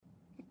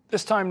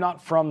This time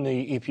not from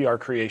the EPR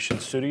Creation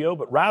Studio,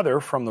 but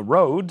rather from the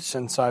road,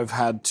 since I've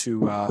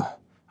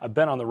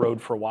been on the road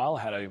for a while.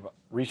 I had a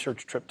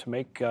research trip to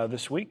make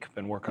this week.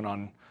 Been working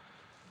on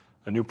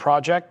a new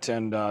project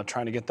and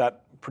trying to get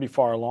that pretty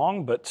far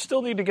along, but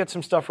still need to get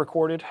some stuff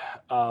recorded.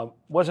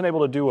 Wasn't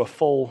able to do a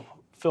full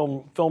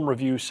film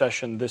review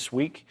session this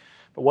week,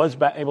 but was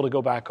able to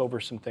go back over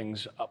some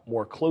things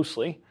more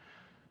closely.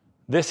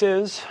 This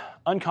is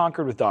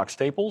Unconquered with Doc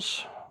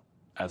Staples.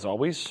 As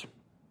always,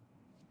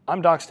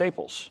 I'm Doc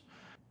Staples.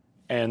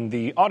 And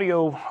the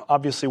audio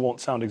obviously won't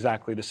sound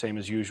exactly the same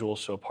as usual,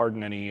 so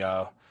pardon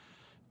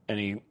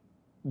any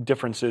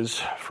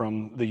differences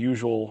from the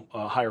usual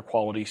higher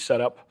quality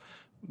setup.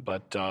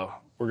 But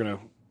we're going to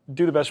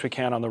do the best we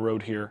can on the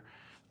road here.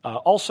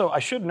 Also, I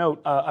should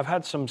note, I've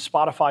had some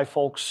Spotify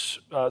folks,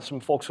 some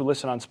folks who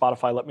listen on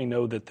Spotify let me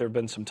know that there have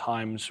been some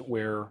times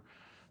where,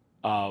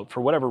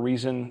 for whatever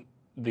reason,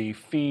 the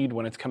feed,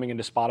 when it's coming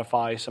into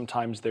Spotify,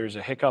 sometimes there's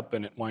a hiccup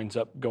and it winds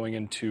up going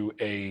into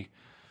a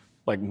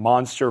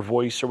monster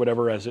voice or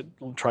whatever as it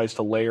tries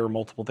to layer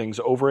multiple things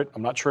over it.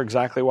 I'm not sure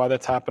exactly why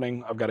that's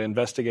happening. I've got to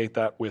investigate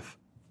that with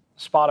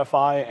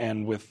Spotify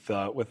and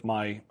with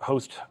my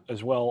host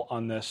as well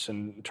on this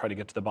and try to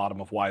get to the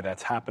bottom of why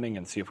that's happening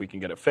and see if we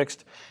can get it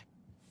fixed.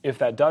 If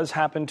that does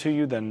happen to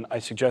you, then I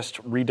suggest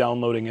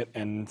re-downloading it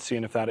and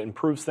seeing if that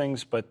improves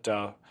things, but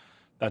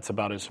that's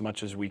about as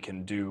much as we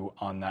can do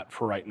on that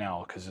for right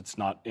now because it's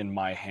not in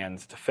my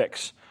hands to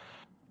fix.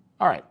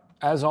 All right.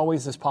 As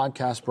always, this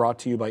podcast brought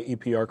to you by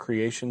EPR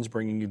Creations,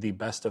 bringing you the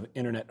best of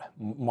internet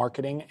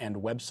marketing and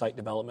website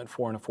development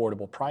for an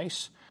affordable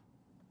price.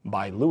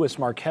 By Louis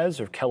Marquez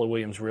of Keller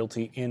Williams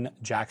Realty in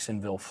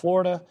Jacksonville,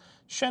 Florida,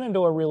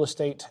 Shenandoah Real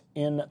Estate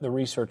in the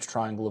Research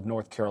Triangle of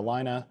North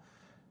Carolina,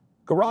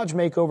 Garage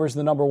Makeovers,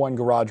 the #1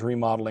 garage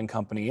remodeling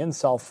company in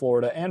South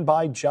Florida, and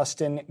by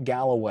Justin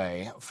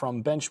Galloway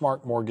from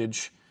Benchmark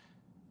Mortgage.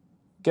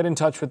 Get in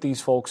touch with these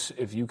folks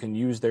if you can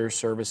use their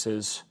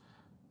services.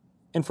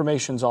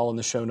 Information's all in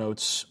the show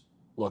notes.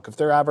 Look, if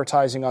they're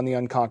advertising on the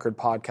Unconquered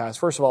podcast,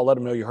 first of all, let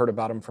them know you heard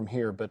about them from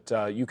here. But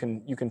you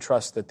can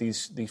trust that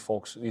these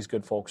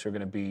good folks are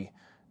going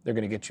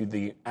to get you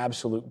the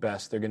absolute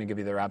best. They're going to give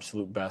you their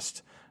absolute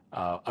best.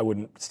 I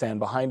wouldn't stand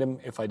behind them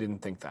if I didn't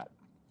think that.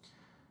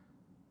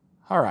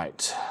 All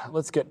right,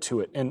 let's get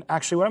to it. And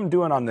actually, what I'm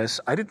doing on this,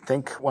 I didn't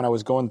think when I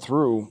was going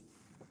through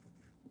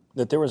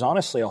that there was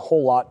honestly a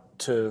whole lot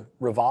to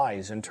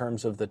revise in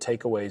terms of the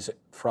takeaways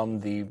from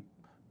the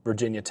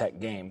Virginia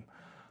Tech game.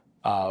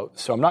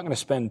 So I'm not going to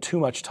spend too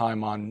much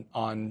time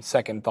on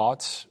second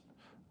thoughts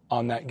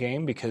on that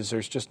game because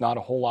there's just not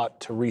a whole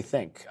lot to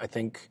rethink. I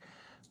think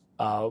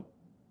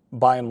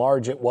by and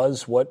large it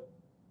was what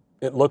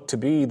it looked to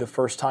be the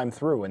first time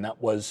through, and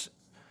that was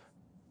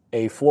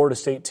a Florida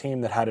State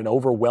team that had an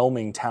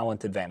overwhelming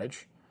talent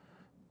advantage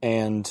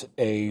and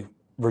a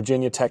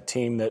Virginia Tech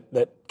team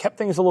that kept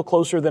things a little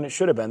closer than it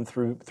should have been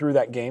through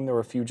that game. There were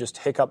a few just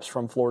hiccups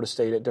from Florida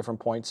State at different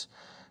points.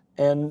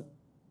 And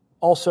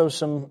also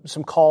some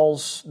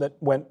calls that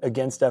went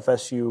against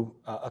FSU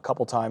a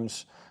couple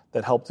times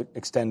that helped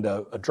extend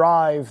a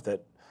drive,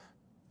 that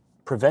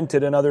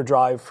prevented another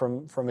drive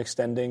from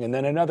extending, and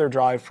then another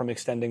drive from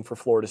extending for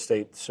Florida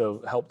State.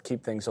 So helped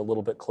keep things a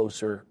little bit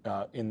closer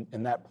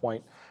in that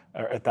point,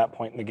 or at that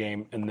point in the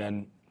game. And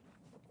then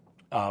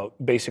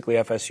basically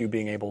FSU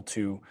being able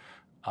to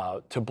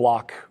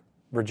block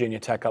Virginia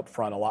Tech up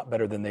front a lot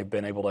better than they've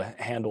been able to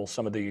handle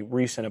some of the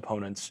recent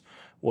opponents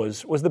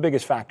was the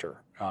biggest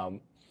factor.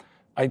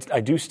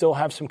 I do still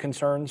have some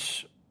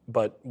concerns,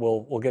 but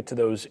we'll get to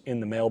those in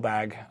the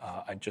mailbag.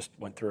 I just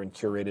went through and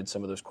curated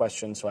some of those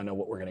questions, so I know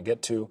what we're going to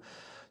get to.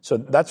 So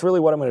that's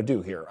really what I'm going to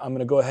do here. I'm going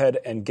to go ahead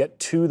and get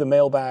to the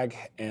mailbag,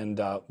 and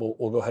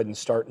we'll go ahead and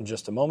start in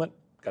just a moment.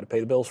 Got to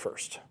pay the bills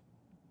first.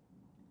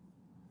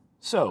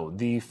 So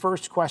the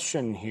first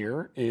question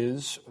here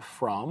is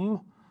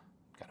from,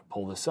 got to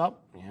pull this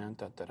up. Yeah,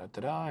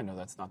 I know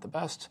that's not the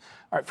best.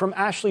 All right, from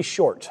Ashley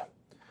Short.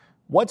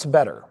 What's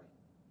better?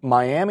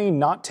 Miami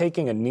not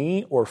taking a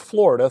knee or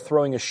Florida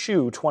throwing a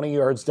shoe 20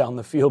 yards down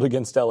the field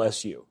against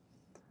LSU?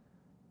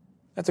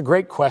 That's a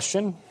great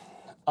question.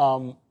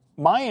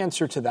 My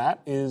answer to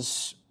that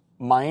is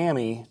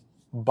Miami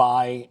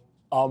by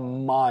a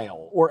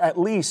mile, or at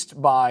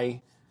least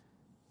by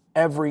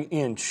every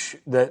inch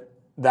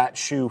that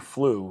shoe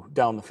flew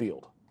down the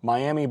field.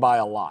 Miami by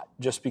a lot,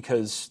 just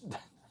because,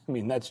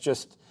 that's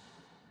just,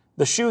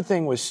 the shoe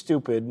thing was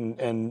stupid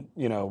and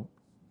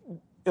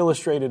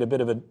illustrated a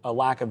bit of a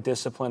lack of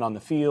discipline on the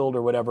field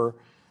or whatever,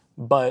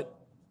 but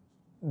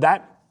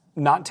that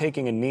not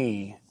taking a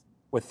knee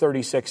with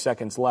 36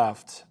 seconds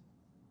left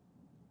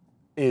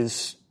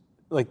is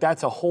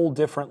that's a whole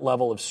different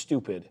level of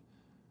stupid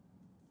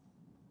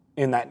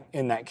in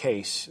that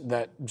case.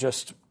 That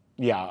just,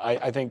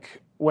 I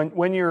think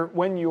when your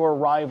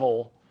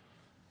rival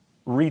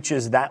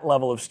reaches that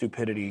level of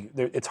stupidity,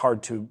 it's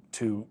hard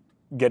to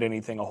get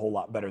anything a whole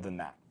lot better than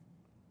that.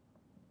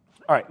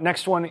 All right,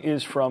 next one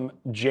is from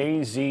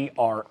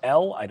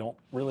JZRL. I don't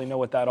really know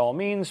what that all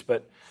means,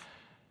 but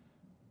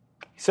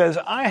he says,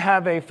 I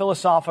have a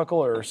philosophical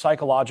or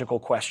psychological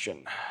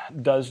question.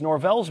 Does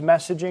Norvell's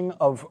messaging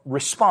of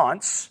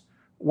response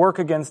work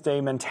against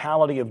a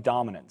mentality of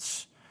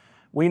dominance?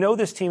 We know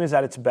this team is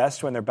at its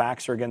best when their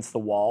backs are against the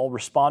wall,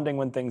 responding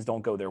when things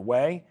don't go their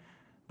way.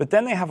 But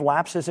then they have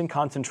lapses in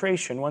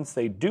concentration once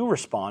they do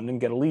respond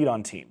and get a lead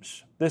on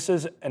teams. This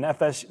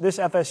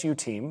FSU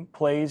team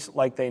plays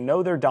like they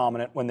know they're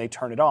dominant when they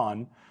turn it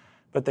on,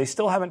 but they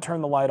still haven't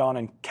turned the light on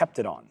and kept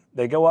it on.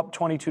 They go up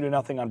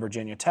 22-0 on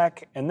Virginia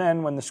Tech, and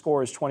then when the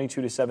score is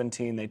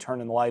 22-17, they turn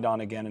the light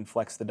on again and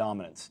flex the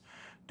dominance.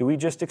 Do we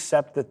just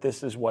accept that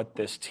this is what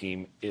this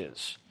team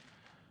is?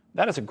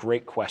 That is a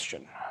great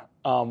question.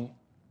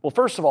 Well,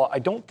 first of all, I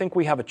don't think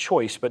we have a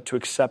choice but to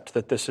accept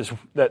that this is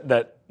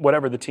that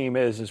whatever the team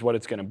is what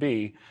it's going to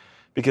be,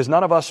 because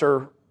none of us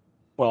are.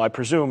 Well, I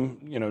presume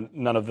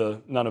none of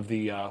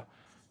the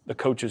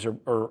coaches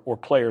or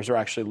players are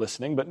actually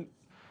listening, but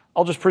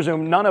I'll just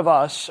presume none of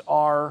us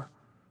are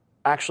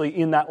actually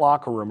in that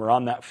locker room or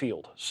on that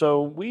field.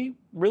 So we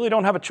really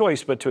don't have a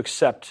choice but to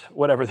accept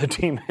whatever the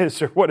team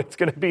is or what it's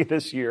going to be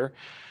this year.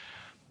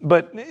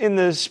 But in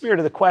the spirit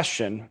of the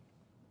question,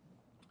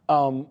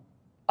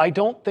 I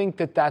don't think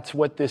that that's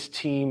what this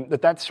team,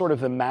 that's sort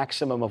of the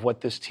maximum of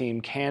what this team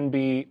can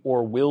be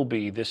or will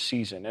be this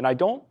season. And I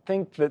don't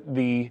think that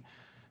the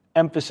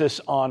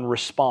emphasis on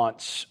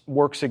response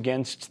works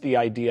against the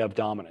idea of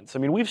dominance. I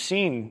mean, we've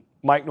seen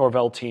Mike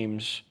Norvell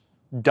teams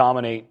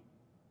dominate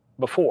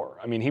before.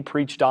 I mean, he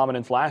preached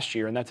dominance last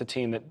year, and that's a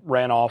team that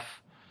ran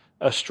off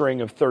a string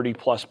of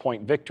 30-plus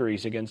point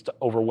victories against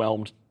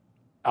overwhelmed,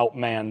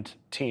 outmanned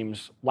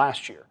teams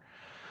last year.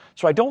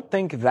 So I don't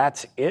think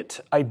that's it.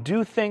 I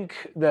do think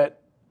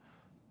that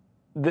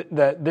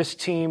that this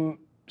team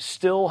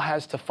still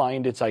has to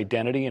find its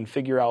identity and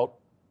figure out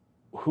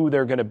who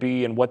they're going to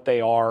be and what they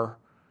are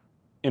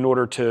in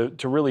order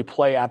to really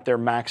play at their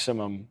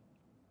maximum,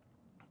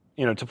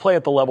 to play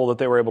at the level that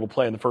they were able to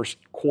play in the first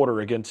quarter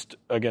against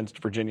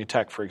Virginia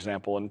Tech, for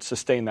example, and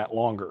sustain that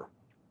longer.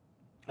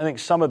 I think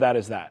some of that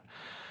is that.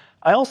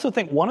 I also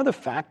think one of the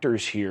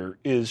factors here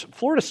is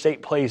Florida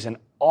State plays an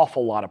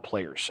awful lot of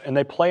players, and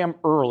they play them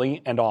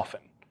early and often.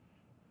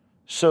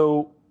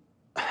 So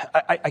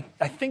I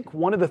think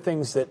one of the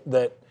things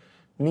that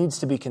needs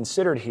to be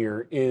considered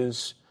here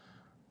is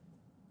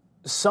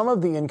some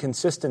of the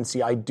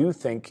inconsistency, I do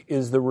think,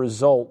 is the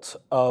result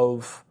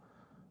of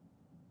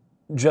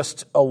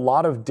just a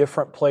lot of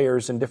different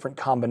players and different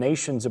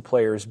combinations of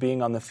players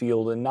being on the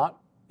field and not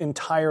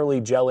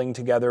entirely gelling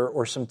together,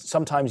 or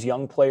sometimes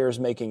young players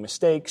making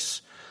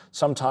mistakes,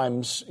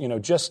 sometimes,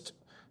 just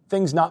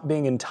things not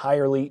being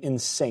entirely in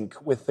sync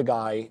with the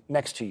guy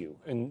next to you.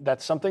 And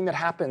that's something that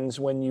happens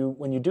when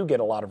you do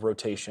get a lot of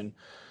rotation.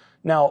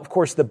 Now, of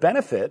course, the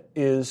benefit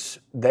is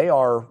they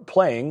are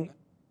playing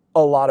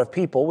a lot of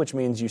people, which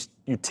means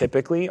you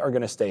typically are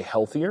going to stay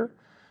healthier.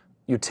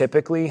 You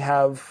typically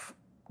have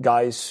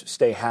guys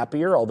stay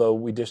happier, although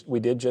we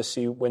did just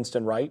see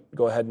Winston Wright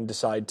go ahead and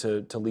decide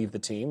to leave the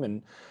team.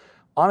 And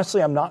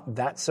honestly, I'm not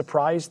that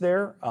surprised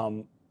there.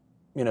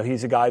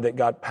 He's a guy that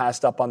got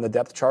passed up on the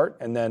depth chart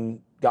and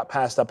then got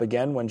passed up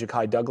again when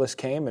Ja'Kai Douglas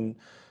came. And,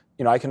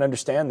 I can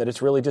understand that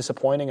it's really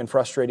disappointing and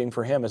frustrating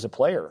for him as a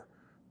player.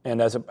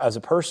 And as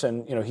a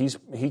person,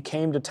 he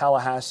came to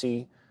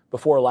Tallahassee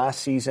before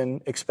last season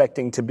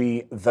expecting to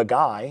be the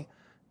guy.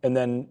 And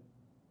then,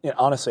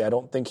 honestly, I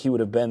don't think he would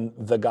have been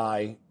the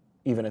guy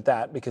even at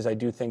that, because I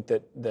do think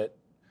that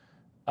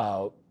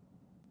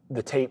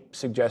the tape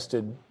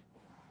suggested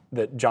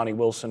that Johnny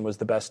Wilson was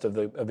the best of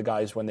the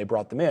guys when they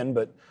brought them in,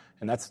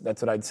 and that's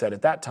what I'd said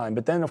at that time.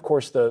 But then, of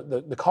course,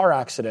 the car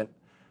accident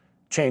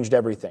changed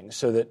everything,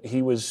 so that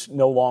he was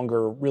no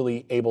longer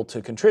really able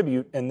to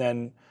contribute. And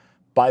then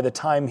by the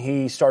time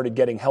he started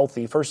getting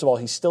healthy, first of all,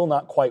 he's still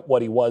not quite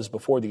what he was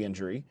before the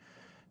injury.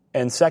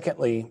 And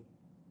secondly,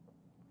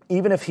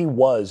 even if he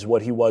was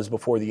what he was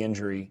before the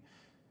injury,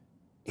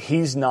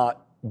 he's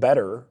not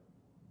better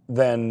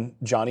than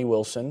Johnny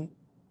Wilson,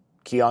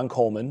 Keon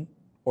Coleman,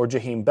 or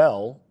Jaheim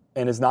Bell,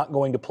 and is not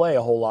going to play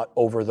a whole lot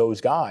over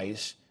those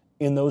guys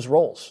in those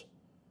roles.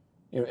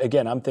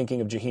 Again, I'm thinking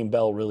of Jaheim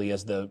Bell really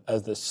as the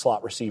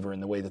slot receiver in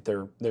the way that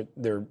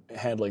they're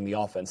handling the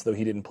offense, though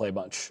he didn't play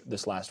much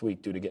this last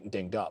week due to getting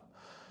dinged up.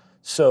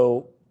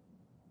 So,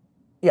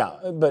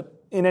 yeah,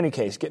 but in any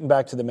case, getting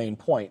back to the main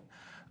point,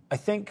 I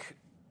think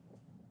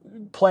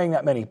playing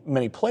that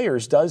many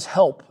players does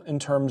help in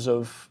terms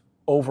of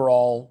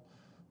overall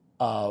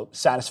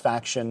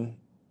satisfaction,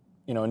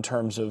 in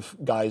terms of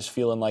guys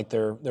feeling like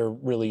they're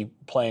really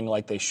playing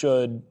like they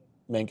should,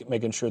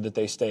 making sure that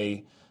they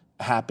stay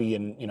happy,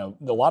 and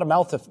a lot of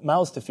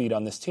mouths to feed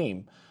on this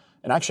team.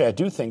 And actually, I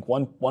do think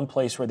one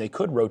place where they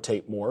could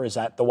rotate more is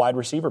at the wide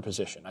receiver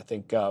position. I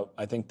think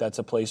that's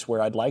a place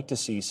where I'd like to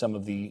see some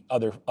of the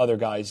other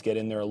guys get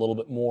in there a little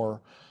bit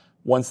more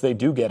once they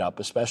do get up,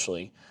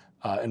 especially,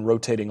 and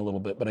rotating a little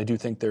bit. But I do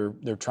think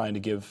they're trying to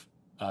give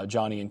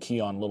Johnny and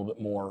Keon a little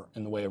bit more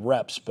in the way of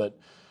reps. But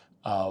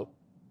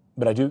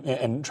I do,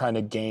 and trying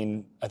to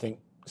gain, I think,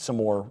 some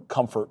more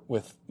comfort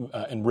with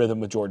and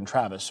rhythm with Jordan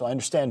Travis. So I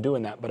understand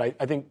doing that, but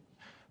I think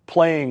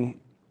playing,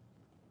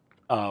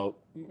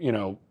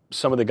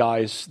 some of the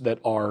guys that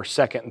are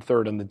second and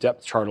third on the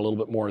depth chart a little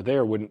bit more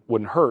there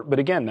wouldn't hurt. But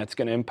again, that's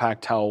going to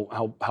impact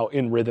how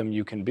in rhythm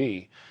you can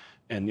be.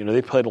 And,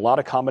 they played a lot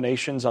of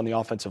combinations on the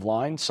offensive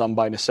line, some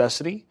by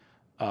necessity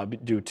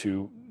due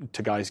to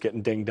guys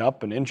getting dinged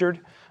up and injured,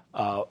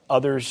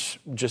 others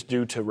just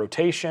due to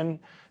rotation.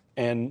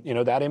 And,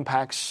 that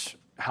impacts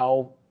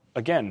how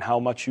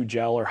much you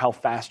gel or how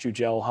fast you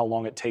gel, how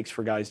long it takes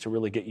for guys to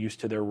really get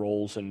used to their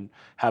roles and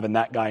having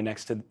that guy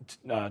next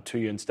to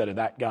you instead of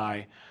that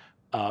guy.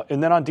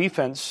 And then on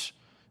defense,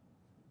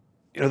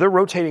 they're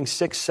rotating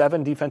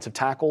 6-7 defensive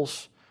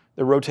tackles.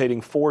 They're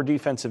rotating 4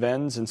 defensive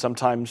ends and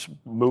sometimes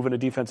moving a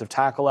defensive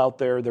tackle out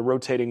there. They're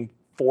rotating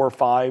 4 or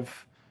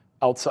 5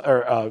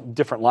 outside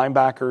different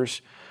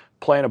linebackers,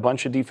 playing a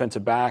bunch of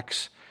defensive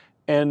backs.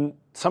 And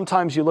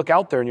sometimes you look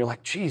out there and you're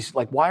like, geez,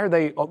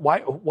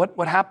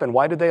 what happened?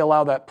 Why did they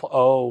allow that?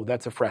 Oh,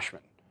 that's a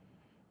freshman.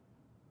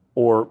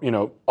 Or,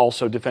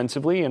 also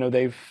defensively,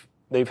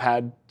 they've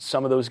had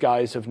some of those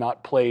guys have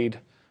not played.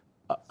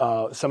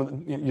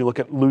 You look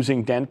at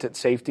losing Dent at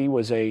safety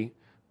was a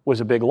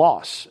big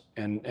loss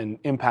and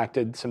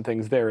impacted some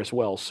things there as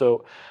well.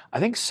 So I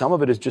think some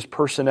of it is just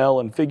personnel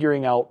and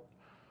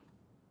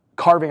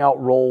carving out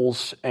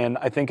roles, and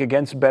I think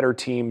against better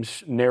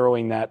teams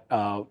narrowing that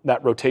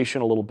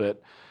rotation a little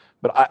bit.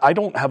 But I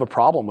don't have a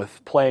problem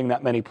with playing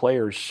that many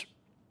players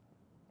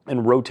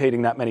and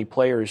rotating that many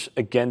players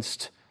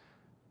against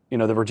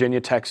the Virginia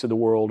Techs of the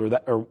world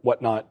or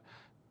whatnot.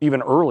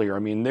 Even earlier, I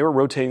mean, they were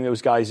rotating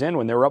those guys in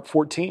when they were up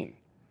 14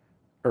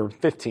 or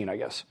 15, I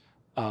guess.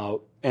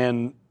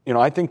 And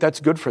I think that's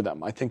good for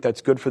them. I think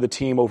that's good for the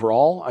team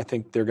overall. I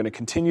think they're going to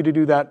continue to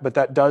do that, but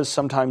that does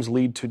sometimes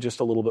lead to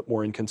just a little bit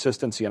more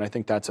inconsistency, and I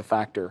think that's a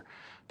factor.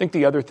 I think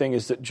the other thing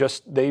is that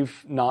just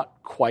they've not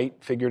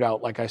quite figured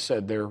out, like I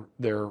said,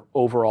 their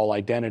overall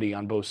identity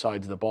on both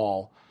sides of the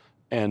ball,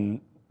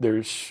 and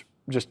there's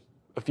just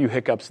a few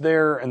hiccups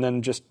there, and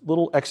then just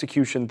little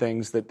execution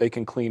things that they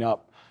can clean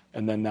up,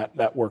 and then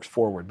that works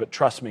forward. But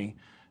trust me,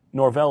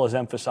 Norvell is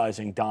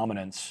emphasizing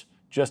dominance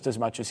just as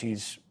much as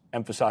he's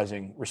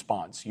emphasizing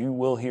response. You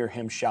will hear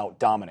him shout,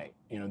 dominate,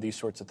 these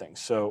sorts of things.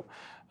 So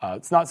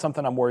it's not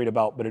something I'm worried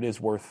about, but it is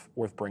worth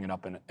bringing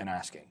up and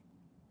asking.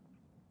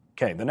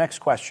 Okay, the next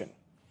question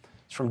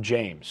is from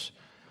James.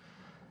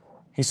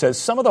 He says,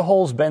 some of the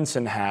holes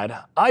Benson had,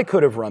 I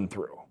could have run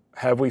through.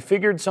 Have we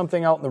figured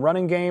something out in the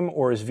running game,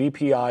 or is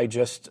VPI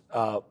just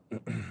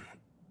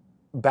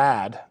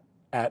bad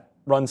at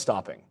run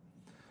stopping?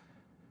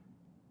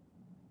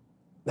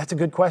 That's a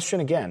good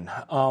question again.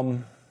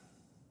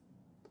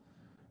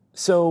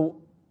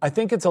 So I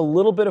think it's a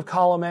little bit of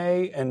column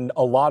A and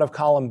a lot of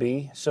column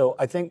B. So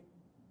I think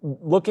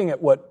looking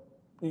at what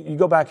you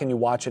go back and you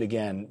watch it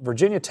again,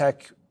 Virginia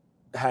Tech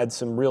had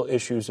some real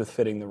issues with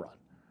fitting the run.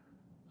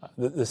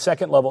 The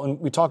second level, and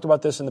we talked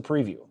about this in the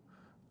preview,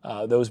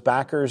 those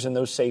backers and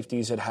those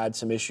safeties had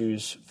some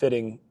issues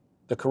fitting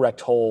the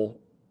correct hole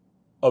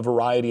a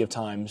variety of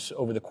times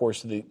over the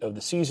course of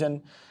the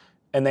season,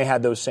 and they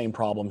had those same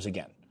problems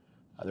again.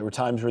 There were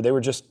times where they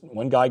were just,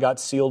 one guy got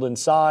sealed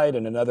inside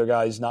and another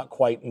guy's not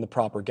quite in the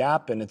proper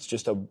gap, and it's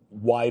just a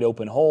wide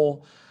open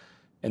hole.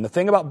 And the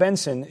thing about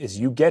Benson is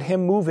you get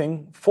him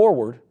moving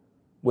forward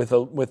with a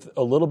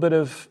little bit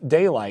of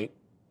daylight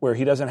where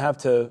he doesn't have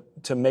to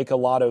make a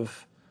lot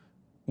of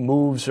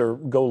moves or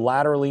go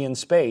laterally in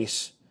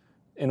space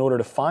in order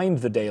to find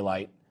the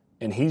daylight.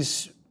 And he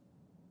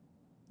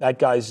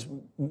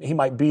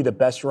might be the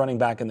best running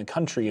back in the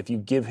country if you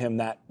give him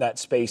that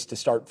space to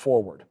start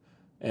forward.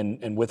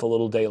 And with a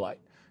little daylight.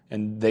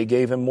 And they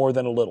gave him more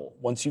than a little.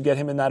 Once you get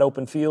him in that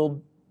open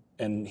field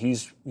and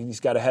he's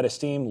got a head of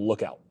steam,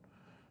 look out.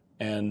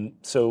 And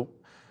so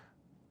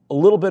a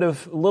little bit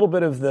of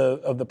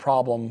the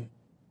problem,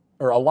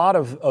 or a lot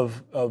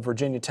of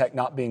Virginia Tech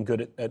not being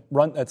good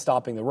at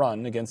stopping the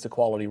run against a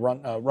quality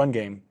run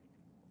game.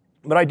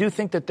 But I do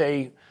think that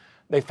they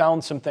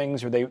found some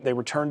things, or they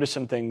returned to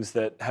some things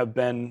that have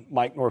been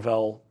Mike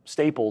Norvell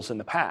staples in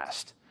the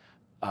past.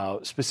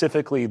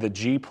 Specifically the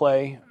G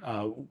play,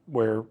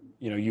 where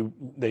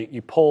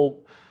you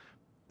pull.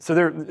 So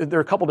there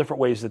are a couple different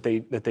ways that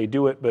they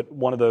do it, but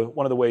one of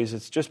the ways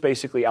it's just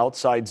basically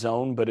outside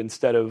zone, but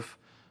instead of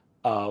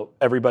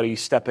everybody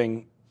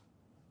stepping,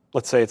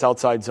 let's say it's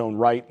outside zone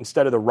right,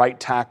 instead of the right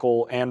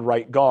tackle and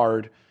right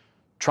guard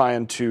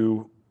trying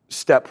to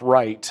step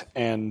right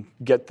and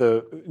get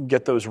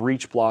those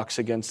reach blocks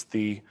against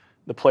the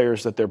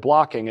players that they're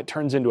blocking, it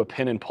turns into a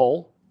pin and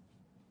pull.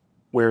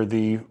 Where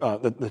the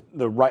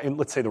right,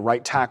 let's say the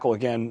right tackle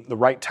again, the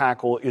right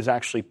tackle is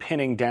actually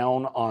pinning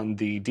down on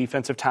the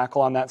defensive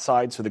tackle on that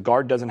side, so the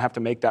guard doesn't have to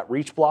make that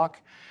reach block,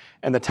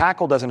 and the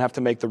tackle doesn't have to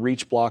make the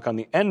reach block on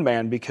the end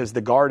man because the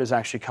guard is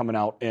actually coming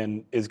out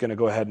and is going to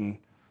go ahead and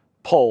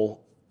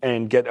pull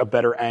and get a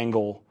better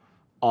angle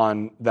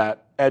on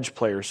that edge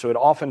player. So it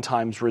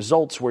oftentimes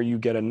results where you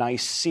get a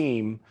nice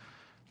seam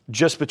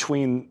just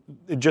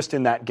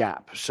in that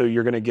gap. So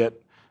you're going to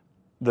get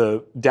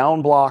the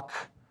down block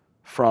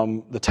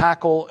from the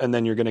tackle, and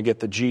then you're going to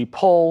get the G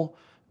pull,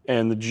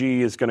 and the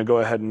G is going to go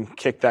ahead and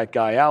kick that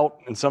guy out.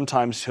 And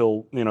sometimes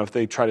he'll, if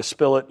they try to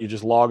spill it, you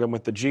just log him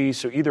with the G.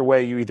 So either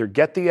way, you either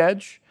get the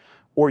edge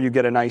or you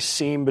get a nice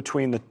seam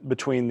between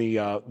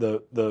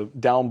the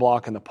down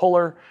block and the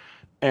puller.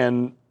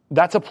 And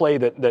that's a play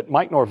that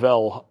Mike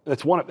Norvell,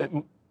 that's one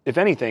of, if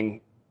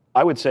anything,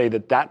 I would say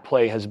that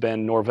play has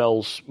been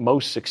Norvell's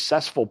most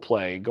successful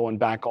play going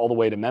back all the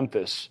way to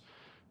Memphis.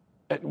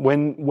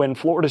 When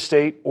Florida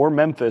State or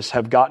Memphis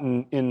have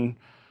gotten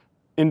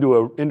into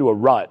a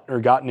rut or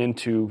gotten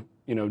into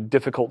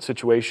difficult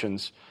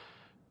situations,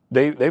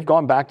 they've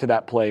gone back to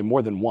that play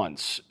more than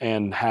once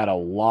and had a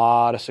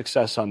lot of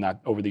success on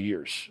that over the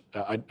years.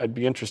 I'd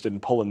be interested in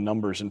pulling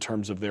numbers in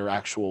terms of their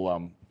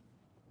actual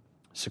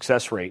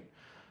success rate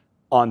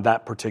on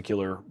that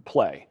particular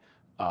play.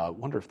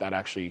 Wonder if that's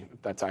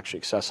actually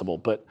accessible.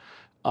 But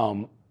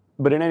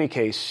in any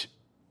case,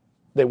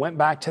 they went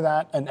back to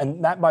that,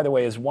 and that, by the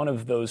way, is one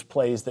of those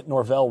plays that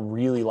Norvell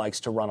really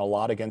likes to run a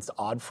lot against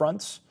odd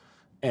fronts.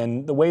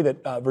 And the way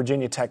that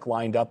Virginia Tech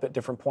lined up at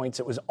different points,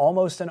 it was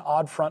almost an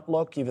odd front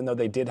look, even though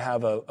they did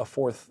have a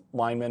fourth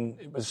lineman.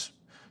 It was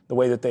the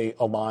way that they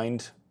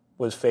aligned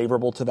was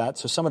favorable to that.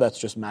 So some of that's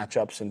just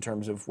matchups in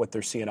terms of what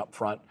they're seeing up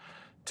front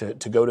to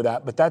go to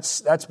that. But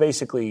that's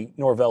basically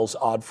Norvell's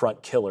odd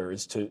front killer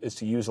is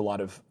to use a lot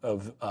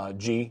of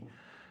G,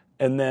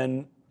 and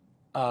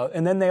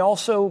then they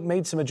also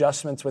made some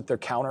adjustments with their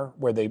counter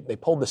where they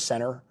pulled the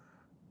center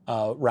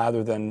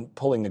rather than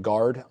pulling the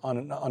guard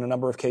on a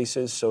number of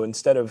cases. So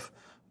instead of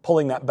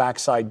pulling that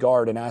backside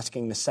guard and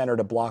asking the center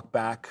to block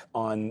back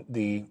on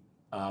the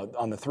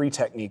 3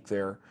 technique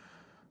there,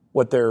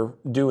 what they're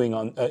doing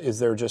is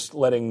they're just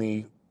letting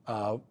the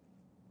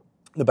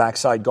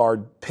backside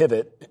guard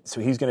pivot.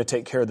 So he's going to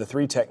take care of the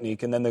 3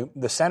 technique, and then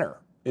the center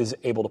is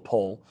able to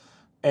pull.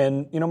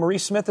 And,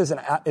 Maurice Smith is an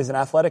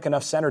athletic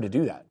enough center to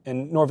do that.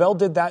 And Norvell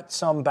did that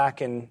some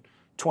back in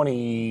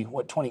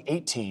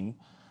 2018,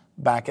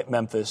 back at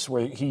Memphis,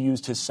 where he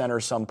used his center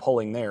some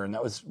pulling there, and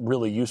that was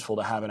really useful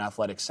to have an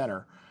athletic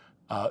center.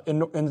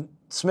 And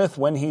Smith,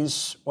 when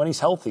he's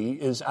healthy,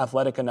 is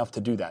athletic enough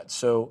to do that.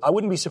 So I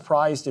wouldn't be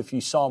surprised if you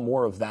saw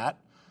more of that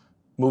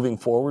moving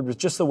forward, with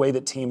just the way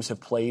that teams have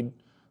played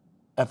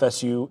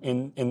FSU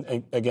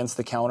in against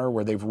the counter,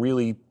 where they've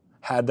really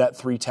had that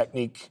 3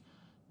 technique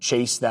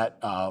chase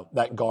that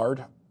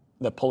guard,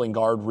 the pulling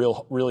guard,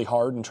 really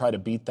hard and try to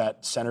beat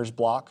that center's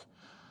block.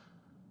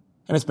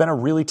 And it's been a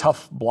really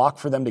tough block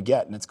for them to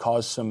get, and it's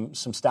caused some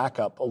stack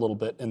up a little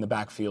bit in the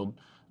backfield.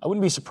 I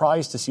wouldn't be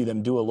surprised to see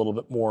them do a little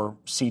bit more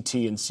CT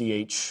and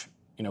CH,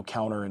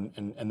 counter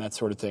and that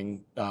sort of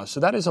thing.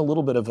 So that is a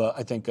little bit of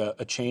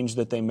a change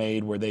that they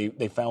made, where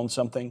they found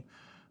something,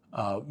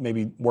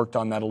 maybe worked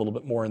on that a little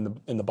bit more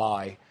in the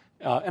bye.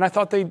 And I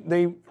thought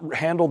they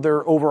handled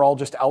their overall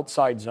just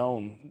outside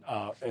zone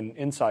and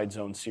inside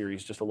zone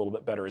series just a little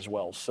bit better as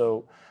well.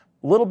 So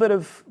a little bit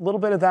of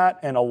that,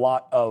 and a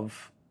lot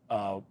of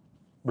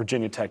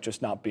Virginia Tech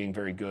just not being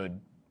very good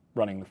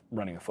running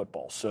the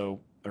football. So,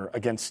 or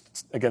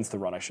against the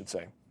run, I should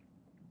say.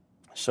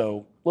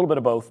 So a little bit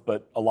of both,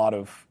 but a lot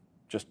of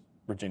just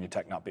Virginia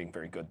Tech not being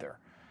very good there.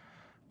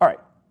 All right.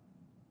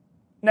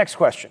 Next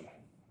question.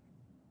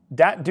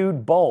 Dat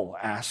Dude Bull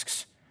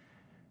asks,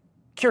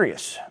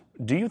 curious,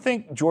 do you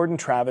think Jordan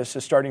Travis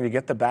is starting to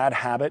get the bad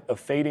habit of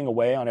fading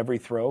away on every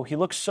throw? He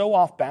looks so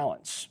off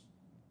balance.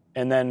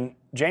 And then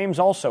James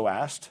also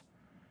asked,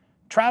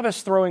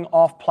 Travis throwing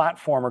off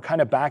platform or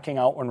kind of backing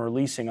out when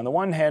releasing. On the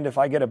one hand, if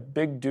I get a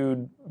big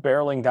dude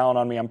barreling down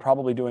on me, I'm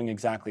probably doing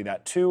exactly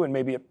that too, and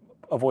maybe it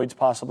avoids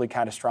possibly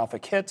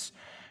catastrophic hits.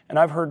 And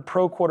I've heard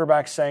pro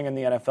quarterbacks saying in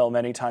the NFL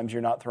many times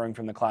you're not throwing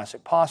from the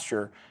classic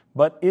posture,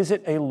 but is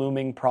it a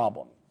looming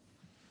problem?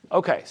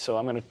 Okay, so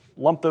I'm going to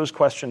lump those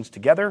questions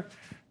together.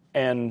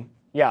 And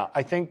yeah,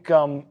 I think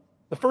the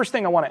first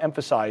thing I want to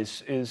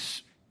emphasize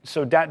is,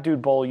 so Dat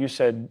Dude Bull, you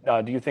said,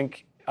 do you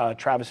think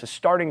Travis is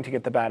starting to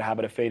get the bad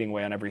habit of fading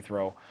away on every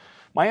throw?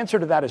 My answer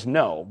to that is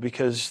no,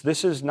 because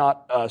this is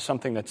not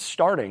something that's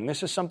starting.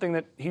 This is something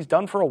that he's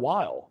done for a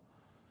while.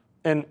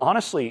 And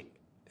honestly,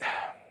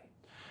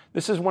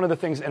 this is one of the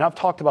things, and I've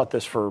talked about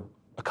this for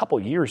a couple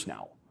years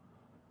now.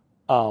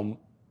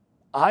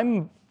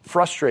 I'm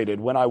frustrated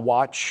when I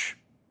watch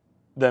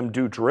them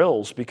do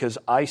drills, because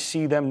I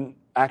see them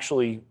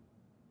actually,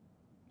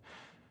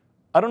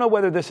 I don't know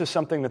whether this is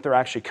something that they're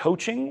actually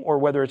coaching or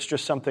whether it's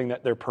just something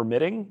that they're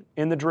permitting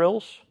in the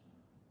drills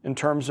in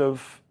terms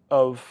of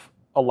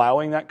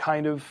allowing that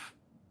kind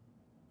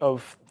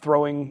of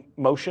throwing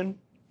motion.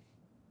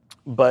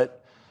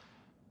 But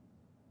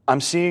I'm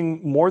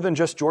seeing more than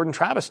just Jordan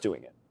Travis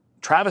doing it.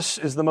 Travis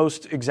is the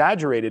most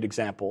exaggerated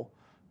example,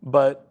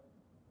 but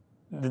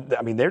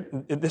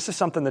this is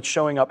something that's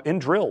showing up in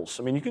drills.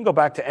 I mean, you can go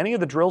back to any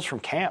of the drills from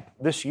camp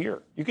this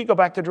year. You could go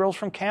back to drills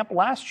from camp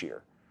last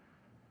year.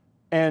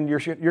 And you're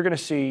going to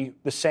see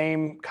the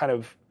same kind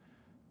of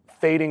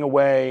fading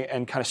away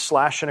and kind of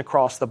slashing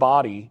across the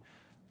body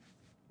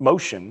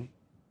motion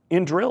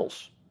in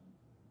drills.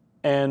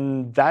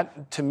 And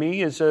that, to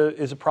me, is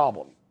a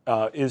problem.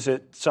 Is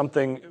it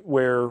something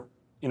where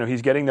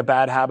he's getting the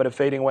bad habit of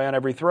fading away on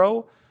every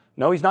throw?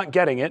 No, he's not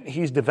getting it.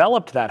 He's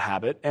developed that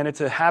habit, and it's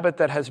a habit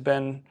that has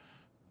been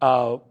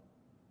not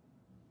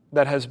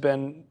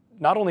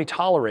only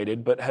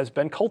tolerated, but has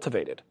been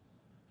cultivated.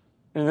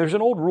 And there's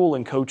an old rule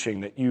in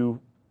coaching that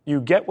you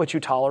get what you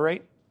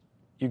tolerate,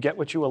 you get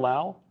what you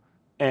allow,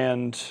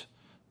 and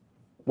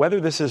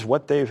whether this is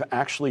what they've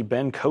actually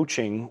been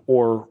coaching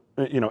or,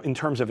 in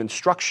terms of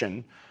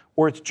instruction,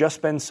 or it's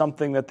just been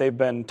something that they've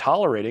been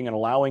tolerating and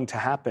allowing to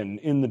happen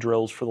in the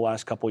drills for the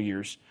last couple of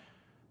years,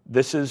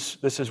 this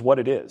is what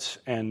it is.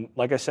 And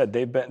like I said,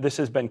 this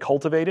has been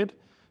cultivated,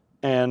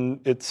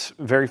 and it's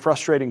very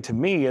frustrating to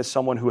me as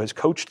someone who has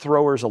coached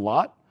throwers a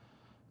lot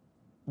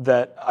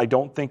that I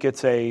don't think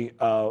it's a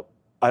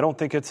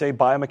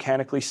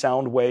biomechanically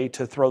sound way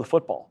to throw the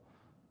football.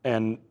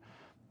 And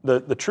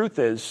the truth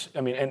is,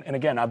 and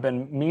again, I've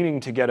been meaning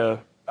to get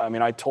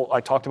I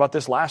talked about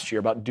this last year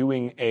about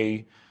doing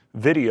a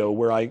video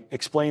where I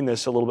explain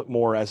this a little bit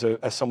more as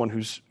someone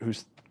who's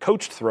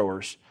coached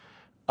throwers,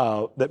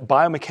 that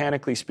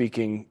biomechanically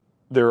speaking,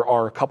 there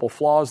are a couple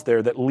flaws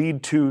there that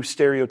lead to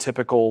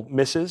stereotypical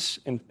misses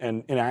and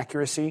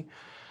inaccuracy.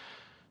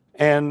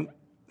 And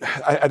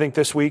I think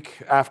this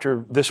week,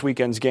 after this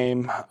weekend's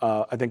game,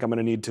 I think I'm going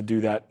to need to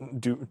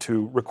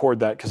to record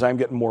that, because I'm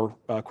getting more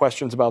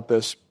questions about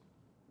this.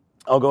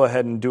 I'll go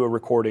ahead and do a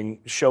recording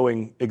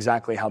showing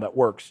exactly how that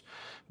works.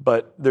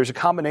 But there's a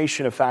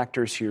combination of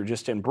factors here,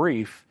 just in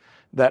brief,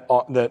 that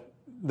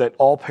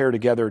all pair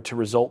together to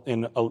result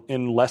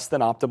in less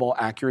than optimal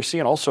accuracy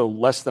and also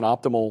less than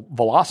optimal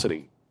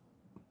velocity.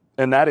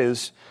 And that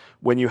is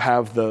when you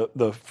have the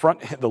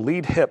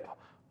lead hip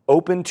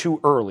open too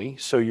early,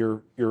 so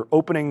you're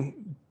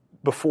opening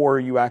before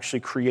you actually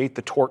create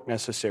the torque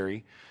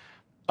necessary,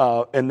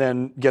 and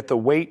then get the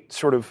weight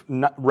sort of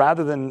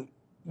rather than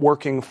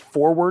working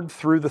forward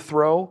through the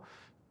throw,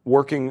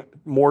 working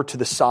more to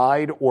the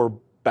side or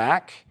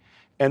back,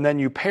 and then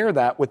you pair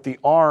that with the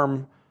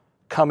arm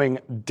coming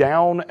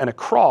down and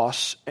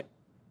across,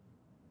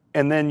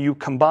 and then you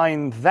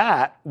combine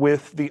that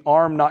with the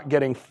arm not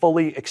getting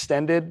fully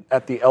extended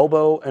at the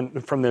elbow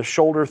and from the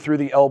shoulder through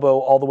the elbow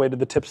all the way to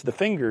the tips of the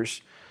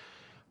fingers,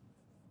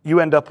 you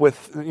end up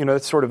with,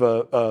 it's sort of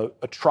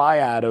a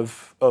triad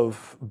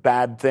of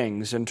bad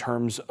things in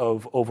terms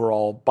of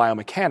overall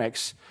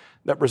biomechanics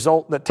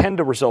that tend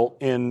to result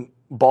in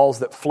balls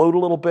that float a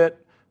little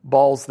bit,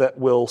 balls that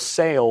will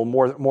sail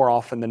more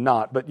often than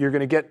not, but you're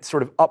going to get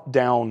sort of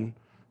up-down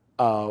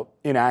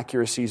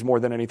inaccuracies more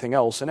than anything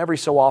else. And every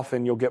so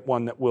often you'll get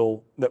one that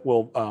will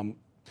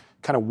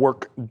kind of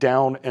work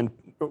down and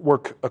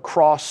work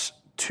across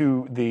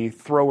to the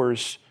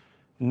thrower's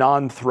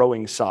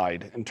non-throwing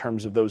side in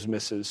terms of those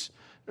misses.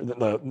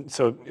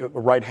 So a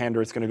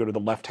right-hander, it's going to go to the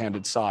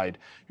left-handed side.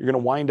 You're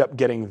going to wind up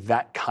getting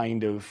that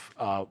kind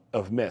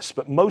of miss.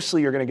 But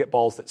mostly you're going to get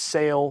balls that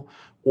sail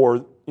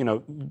or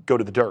go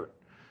to the dirt.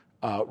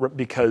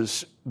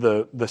 Because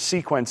the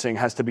sequencing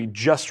has to be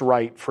just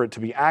right for it to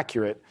be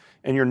accurate,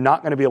 and you're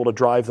not going to be able to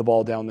drive the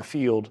ball down the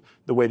field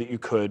the way that you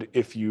could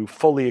if you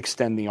fully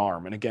extend the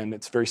arm. And again,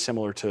 it's very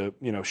similar to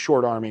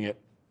short arming it.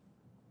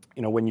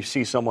 When you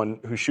see someone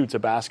who shoots a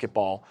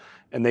basketball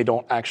and they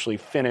don't actually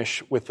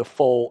finish with the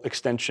full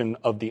extension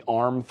of the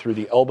arm through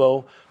the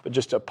elbow, but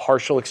just a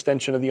partial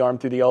extension of the arm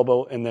through the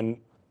elbow, and then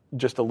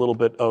just a little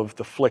bit of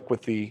the flick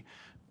with the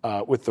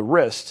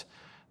wrist.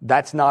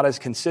 That's not as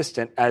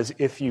consistent as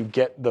if you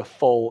get the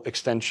full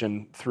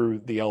extension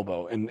through the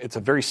elbow. And it's a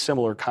very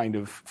similar kind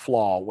of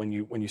flaw when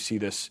you see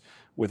this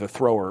with a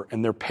thrower,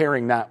 and they're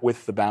pairing that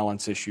with the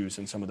balance issues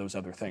and some of those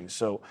other things.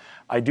 So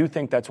I do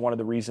think that's one of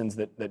the reasons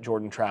that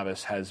Jordan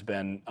Travis has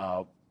been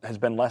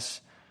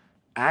less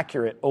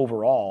accurate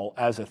overall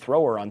as a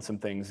thrower on some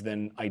things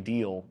than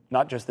ideal,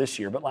 not just this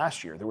year, but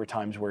last year. There were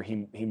times where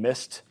he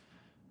missed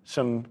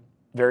some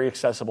very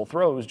accessible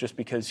throws just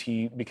because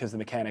the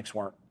mechanics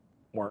weren't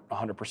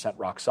 100%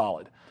 rock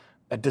solid.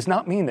 That does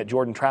not mean that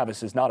Jordan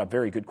Travis is not a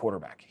very good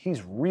quarterback.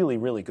 He's really,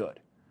 really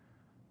good.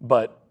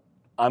 But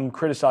I'm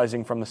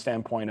criticizing from the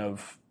standpoint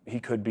of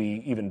he could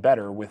be even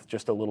better with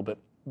just a little bit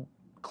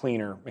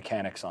cleaner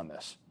mechanics on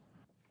this.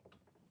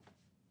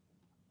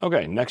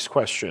 Okay, next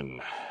question.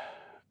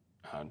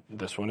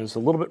 This one is a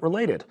little bit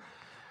related.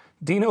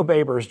 Dino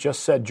Babers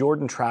just said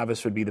Jordan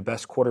Travis would be the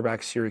best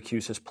quarterback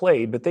Syracuse has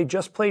played, but they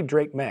just played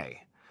Drake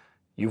May.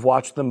 You've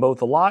watched them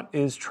both a lot.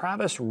 Is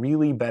Travis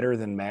really better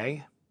than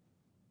May?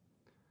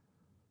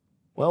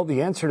 Well,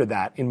 the answer to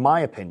that, in my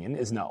opinion,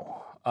 is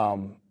no.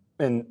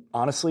 And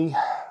honestly,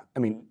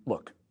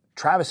 look,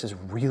 Travis is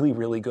really,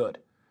 really good.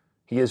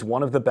 He is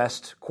one of the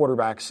best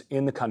quarterbacks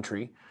in the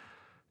country.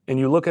 And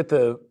you look at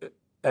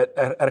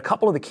a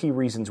couple of the key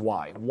reasons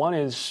why. One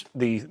is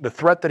the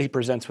threat that he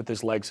presents with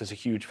his legs is a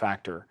huge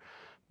factor.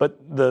 But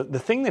the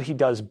thing that he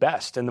does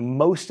best, and the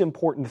most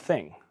important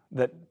thing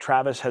that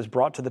Travis has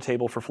brought to the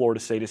table for Florida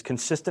State, is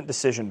consistent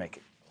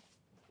decision-making.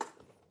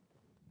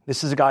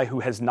 This is a guy who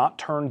has not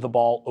turned the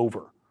ball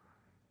over.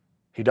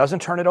 He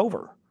doesn't turn it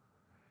over.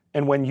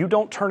 And when you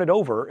don't turn it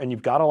over and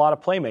you've got a lot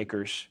of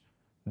playmakers,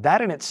 that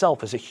in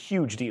itself is a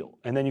huge deal.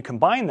 And then you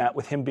combine that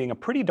with him being a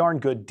pretty darn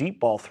good deep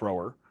ball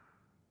thrower,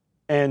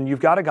 And you've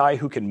got a guy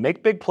who can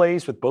make big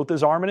plays with both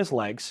his arm and his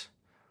legs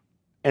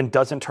and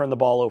doesn't turn the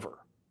ball over.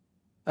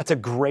 That's a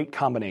great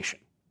combination.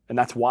 And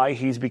that's why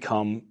he's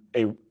become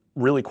a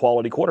really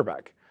quality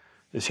quarterback.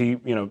 Is he,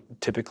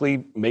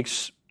 typically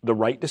makes the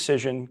right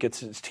decision, gets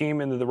his team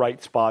into the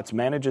right spots,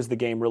 manages the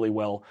game really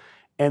well,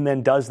 and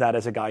then does that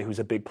as a guy who's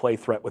a big play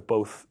threat with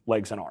both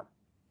legs and arm.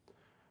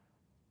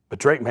 But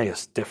Drake May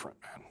is different,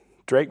 man.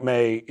 Drake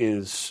May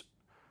is,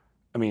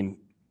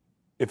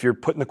 if you're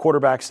putting the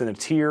quarterbacks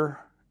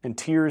in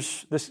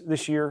tiers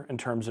this year in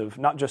terms of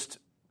not just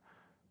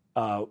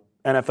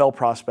NFL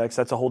prospects,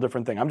 that's a whole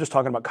different thing. I'm just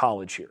talking about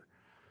college here.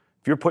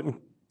 If you're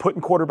putting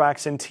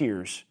quarterbacks in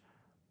tiers,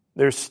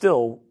 there's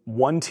still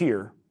one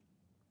tier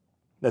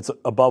that's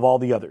above all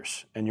the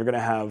others. And you're going to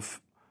have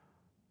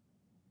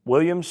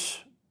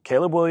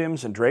Caleb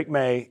Williams and Drake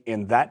May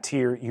in that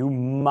tier. You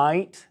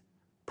might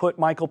put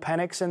Michael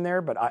Penix in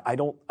there, but I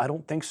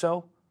don't think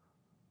so.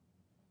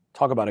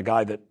 Talk about a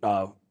guy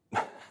that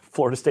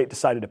Florida State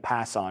decided to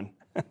pass on.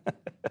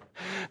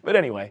 But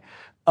anyway,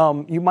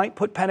 you might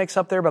put Penix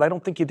up there, but I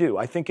don't think you do.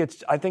 I think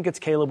it's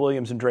Caleb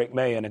Williams and Drake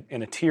May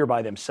in a tier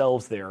by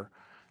themselves there.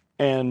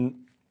 And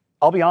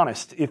I'll be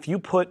honest, if you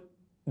put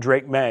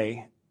Drake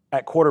May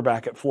at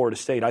quarterback at Florida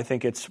State, I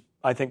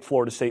think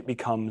Florida State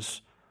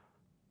becomes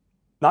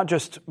not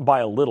just by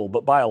a little,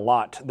 but by a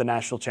lot, the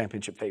national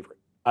championship favorite.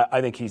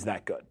 I think he's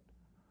that good.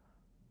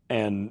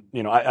 And,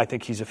 I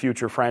think he's a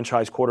future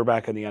franchise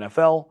quarterback in the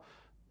NFL.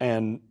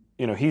 And,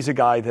 he's a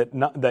guy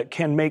that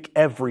can make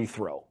every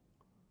throw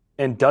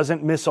and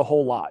doesn't miss a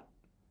whole lot.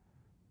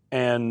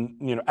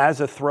 And, as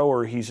a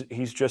thrower,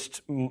 he's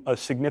just a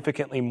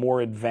significantly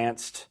more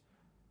advanced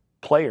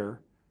player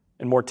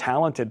and more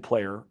talented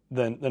player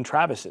than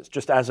Travis is,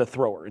 just as a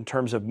thrower in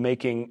terms of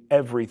making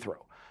every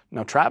throw.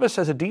 Now, Travis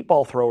as a deep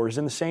ball thrower is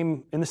in the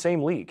same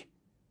league.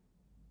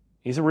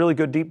 He's a really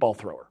good deep ball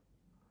thrower.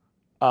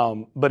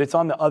 But it's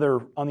on the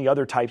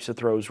other types of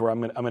throws where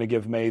I'm going to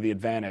give May the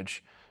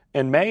advantage.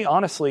 And May,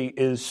 honestly,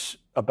 is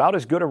about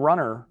as good a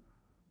runner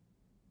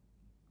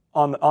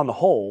on the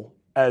whole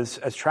as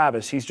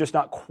Travis. He's just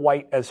not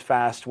quite as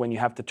fast when you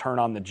have to turn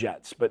on the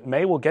jets. But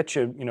May will get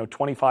you,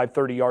 25,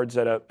 30 yards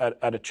at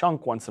a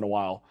chunk once in a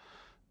while,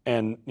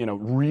 and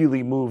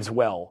really moves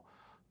well.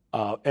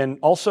 And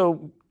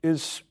also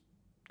is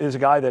a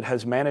guy that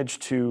has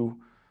managed to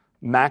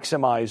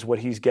maximize what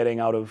he's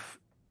getting out of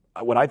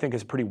what I think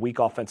is a pretty weak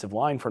offensive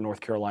line for North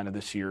Carolina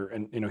this year.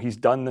 And, he's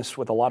done this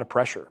with a lot of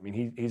pressure.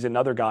 He's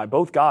another guy,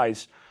 both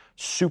guys,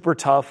 super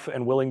tough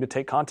and willing to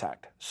take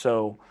contact.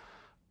 So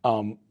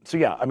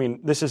yeah,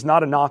 this is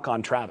not a knock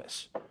on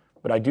Travis,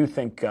 but I do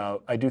think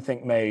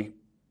May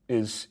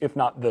is, if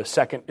not the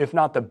second, if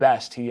not the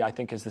best, I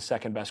think is the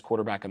second best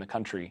quarterback in the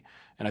country.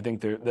 And I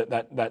think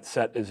that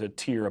set is a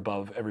tier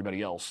above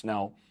everybody else.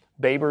 Now,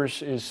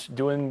 Babers is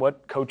doing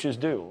what coaches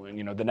do.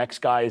 And, the next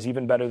guy is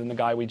even better than the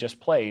guy we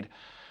just played.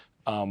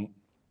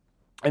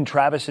 And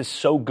Travis is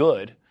so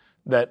good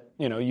that,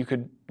 you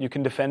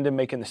can defend him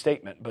making the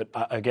statement. But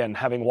again,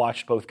 having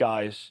watched both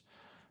guys,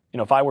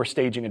 if I were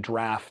staging a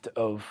draft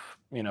of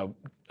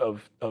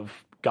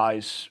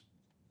guys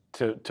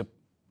to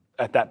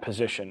at that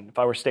position, if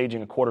I were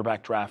staging a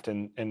quarterback draft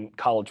in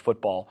college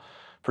football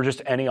for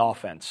just any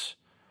offense,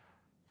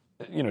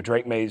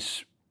 Drake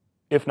May's,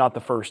 if not the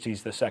first,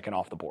 he's the second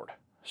off the board.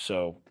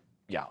 So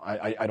yeah,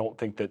 I don't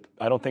think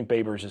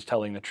Babers is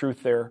telling the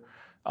truth there.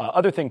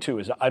 Other thing too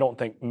is I don't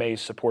think May's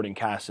supporting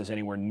cast is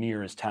anywhere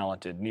near as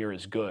talented, near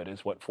as good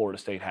as what Florida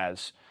State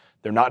has.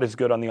 They're not as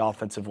good on the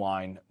offensive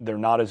line. They're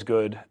not as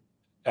good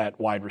at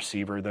wide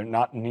receiver. They're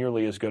not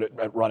nearly as good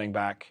at running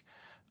back.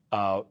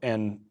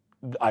 And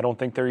I don't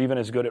think they're even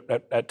as good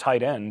at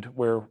tight end,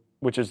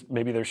 which is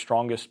maybe their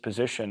strongest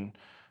position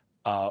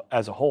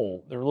as a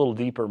whole. They're a little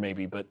deeper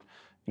maybe, but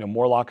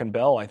Morlock and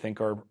Bell I think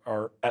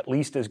are at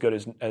least as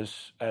good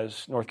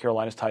as North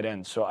Carolina's tight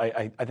ends. So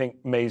I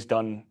think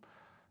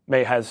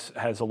May has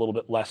a little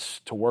bit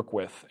less to work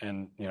with,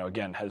 and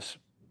again has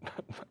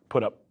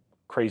put up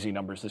crazy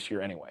numbers this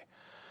year anyway.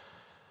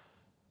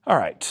 All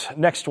right,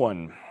 next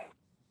one.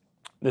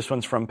 This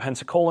one's from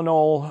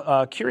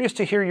Pensacola. Curious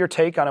to hear your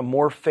take on a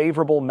more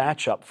favorable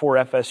matchup for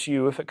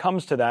FSU if it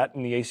comes to that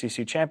in the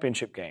ACC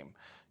championship game.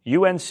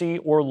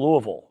 UNC or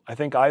Louisville. I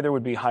think either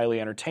would be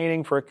highly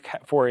entertaining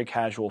for a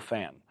casual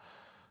fan.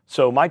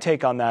 So my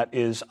take on that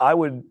is I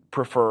would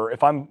prefer,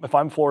 if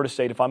I'm Florida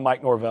State, if I'm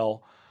Mike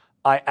Norvell,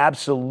 I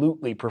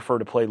absolutely prefer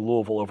to play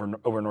Louisville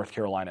over North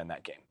Carolina in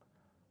that game.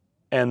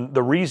 And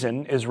the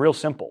reason is real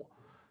simple.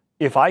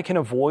 If I can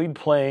avoid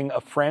playing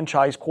a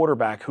franchise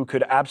quarterback who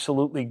could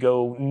absolutely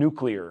go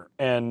nuclear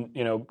and,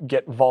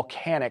 get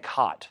volcanic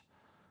hot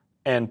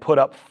and put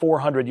up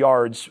 400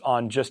 yards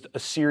on just a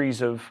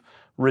series of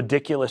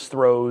ridiculous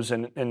throws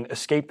and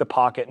escape the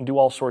pocket and do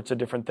all sorts of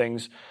different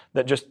things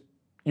that just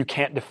you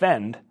can't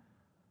defend,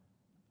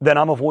 then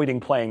I'm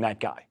avoiding playing that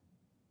guy.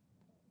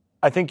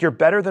 I think you're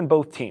better than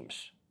both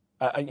teams.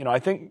 I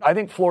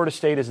think Florida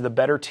State is the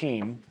better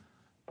team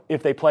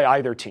if they play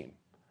either team.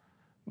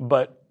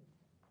 But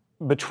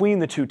between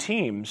the two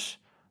teams,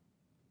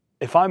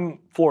 if I'm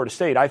Florida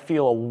State, I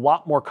feel a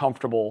lot more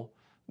comfortable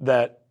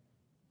that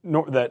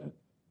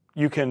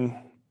you can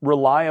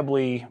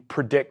reliably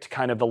predict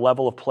kind of the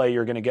level of play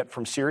you're going to get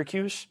from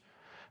Syracuse,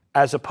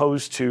 as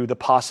opposed to the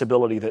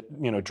possibility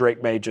that,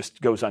 Drake May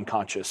just goes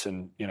unconscious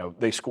and,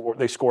 they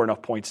score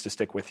enough points to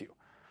stick with you.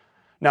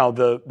 Now,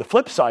 the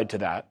flip side to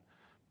that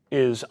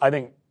is I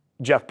think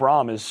Jeff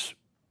Brom is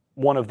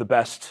one of the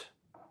best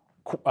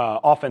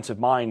offensive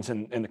minds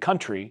in the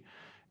country,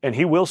 and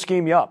he will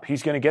scheme you up.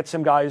 He's going to get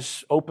some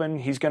guys open.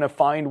 He's going to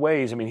find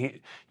ways. I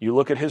mean, you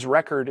look at his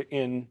record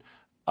in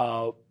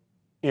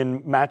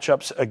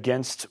matchups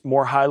against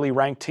more highly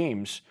ranked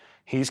teams.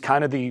 He's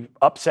kind of the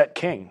upset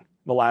king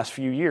the last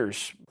few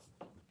years,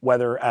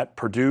 whether at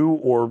Purdue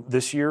or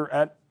this year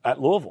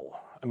at Louisville.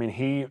 I mean,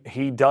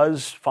 he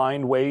does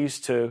find ways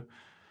to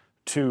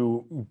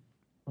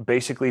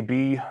basically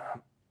be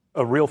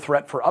a real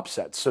threat for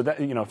upsets. So that,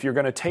 if you're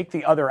going to take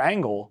the other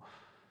angle,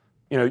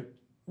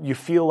 you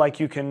feel like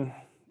you can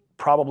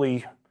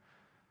probably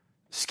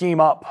scheme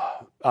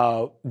up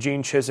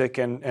Gene Chizik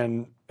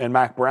and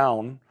Mac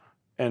Brown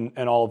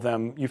and all of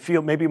them. You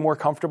feel maybe more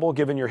comfortable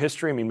given your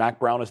history. I mean, Mac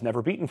Brown has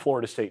never beaten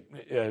Florida State.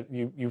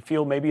 You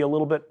feel maybe a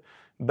little bit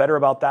better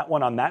about that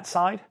one on that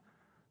side,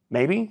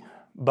 maybe.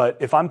 But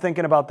if I'm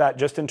thinking about that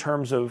just in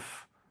terms of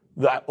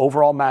the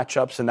overall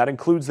matchups, and that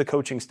includes the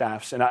coaching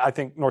staffs, and I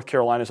think North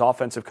Carolina's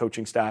offensive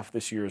coaching staff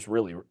this year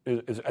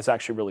is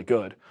actually really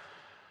good.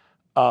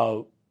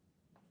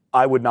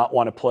 I would not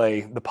want to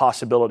play the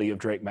possibility of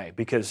Drake May,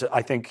 because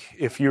I think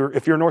if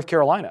you're North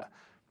Carolina,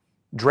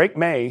 Drake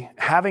May,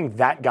 having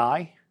that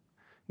guy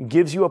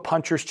gives you a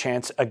puncher's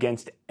chance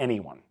against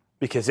anyone,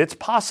 because it's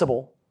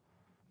possible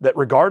that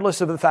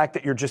regardless of the fact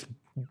that you're just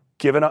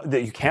giving up,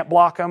 that you can't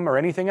block him or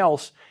anything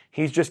else,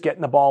 he's just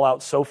getting the ball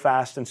out so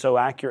fast and so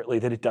accurately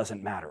that it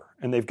doesn't matter.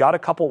 And they've got a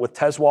couple, with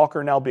Tez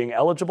Walker now being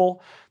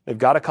eligible, they've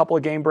got a couple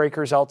of game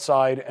breakers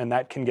outside, and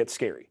that can get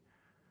scary.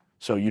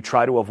 So you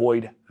try to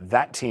avoid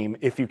that team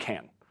if you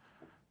can.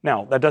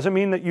 Now, that doesn't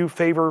mean that you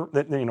favor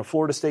that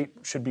Florida State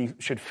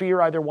should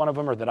fear either one of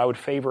them, or that I would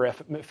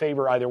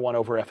favor either one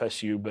over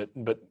FSU.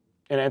 But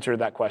in answer to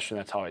that question,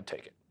 that's how I'd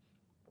take it.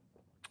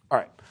 All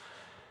right.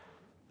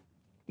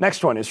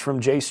 Next one is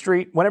from Jay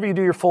Street. Whenever you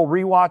do your full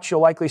rewatch,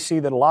 you'll likely see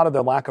that a lot of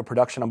the lack of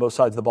production on both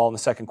sides of the ball in the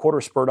second quarter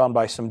is spurred on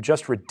by some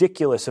just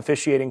ridiculous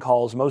officiating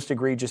calls, most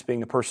egregious being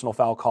the personal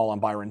foul call on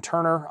Byron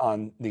Turner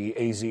on the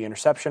AZ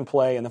interception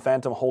play and the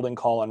phantom holding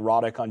call on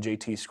Roddick on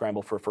JT's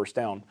scramble for a first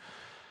down.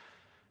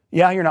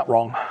 Yeah, you're not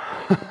wrong.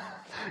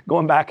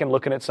 Going back and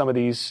looking at some of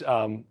these,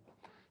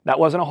 that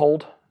wasn't a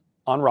hold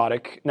on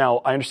Roddick. Now,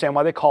 I understand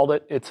why they called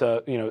it. It's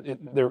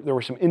there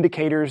were some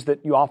indicators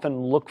that you often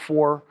look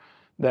for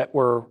that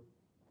were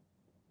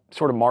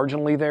sort of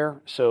marginally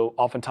there. So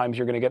oftentimes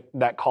you're going to get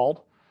that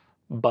called.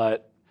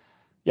 But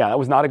yeah, that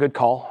was not a good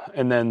call.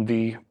 And then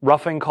the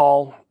roughing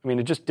call, I mean,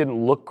 it just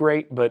didn't look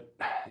great, but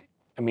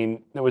I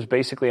mean, it was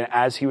basically an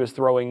as he was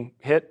throwing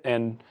hit,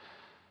 and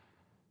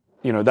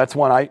that's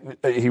when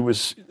he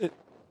was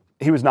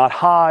not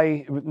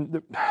high.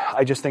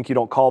 I just think you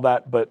don't call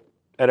that, but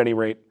at any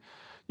rate,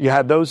 you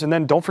had those. And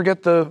then don't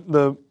forget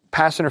the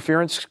pass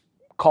interference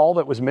call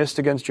that was missed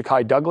against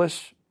Ja'Kai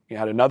Douglas. You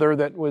had another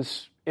that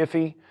was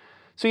iffy.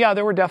 So yeah,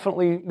 there were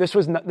definitely, this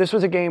was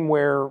a game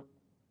where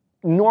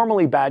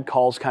normally bad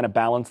calls kind of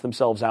balance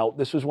themselves out.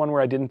 This was one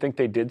where I didn't think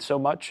they did so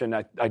much, and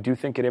I do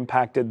think it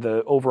impacted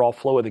the overall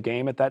flow of the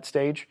game at that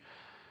stage.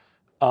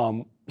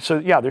 So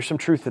yeah, there's some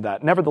truth to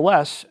that.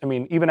 Nevertheless, I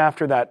mean, even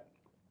after that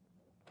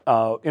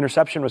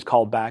interception was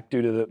called back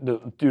due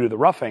to the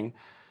roughing,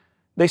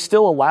 they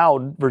still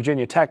allowed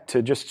Virginia Tech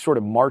to just sort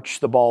of march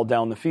the ball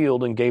down the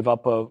field and gave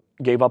up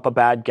a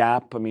bad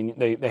gap. I mean,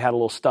 they had a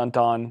little stunt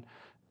on,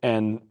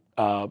 and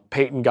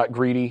Peyton got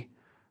greedy,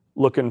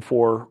 looking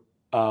for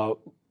kind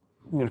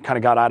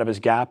of got out of his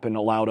gap and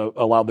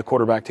allowed the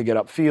quarterback to get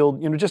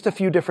upfield. Just a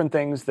few different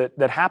things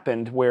that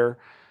happened where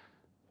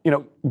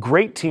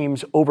great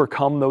teams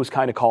overcome those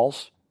kind of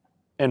calls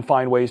and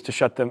find ways to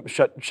shut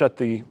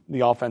the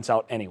offense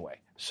out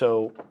anyway.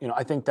 So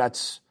I think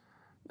that's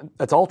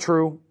all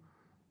true.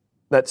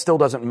 That still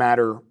doesn't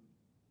matter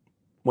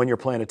when you're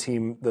playing a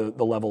team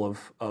the level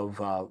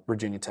of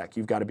Virginia Tech.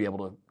 You've got to be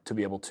able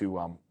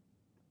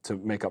to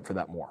make up for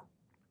that more.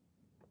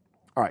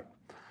 All right.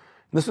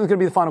 This one's going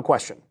to be the final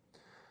question.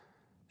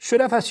 Should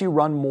FSU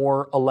run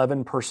more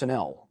 11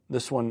 personnel?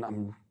 This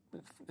one's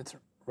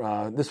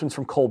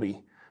from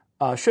Colby.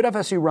 Should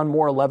FSU run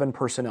more 11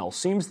 personnel?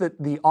 Seems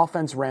that the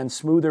offense ran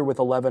smoother with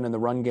 11 and the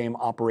run game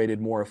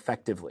operated more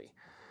effectively.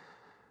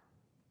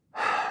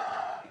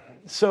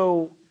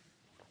 So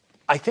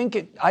I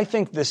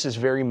think this is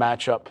very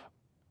matchup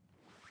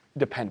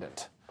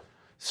dependent.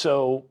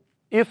 So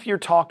if you're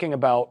talking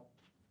about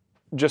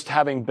just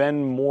having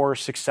been more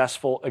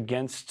successful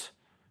against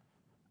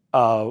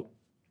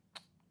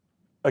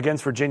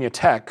Virginia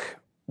Tech,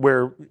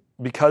 where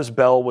because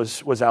Bell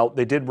was out,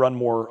 they did run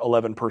more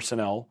 11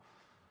 personnel,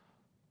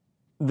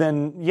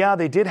 then yeah,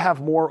 they did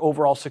have more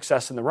overall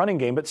success in the running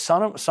game, but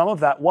some of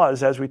that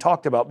was, as we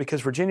talked about,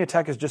 because Virginia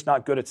Tech is just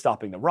not good at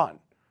stopping the run.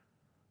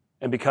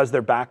 and because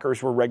their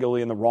backers were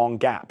regularly in the wrong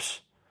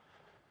gaps.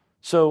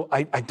 So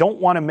I don't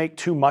want to make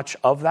too much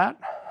of that.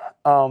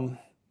 I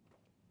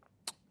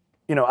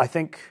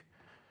think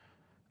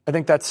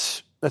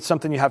that's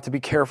something you have to be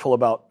careful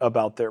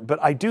about there.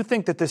 But I do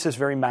think that this is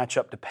very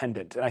matchup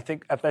dependent, and I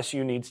think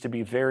FSU needs to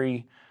be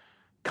very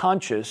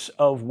conscious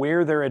of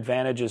where their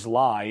advantages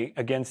lie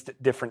against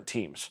different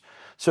teams.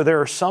 So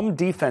there are some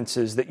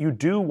defenses that you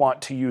do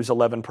want to use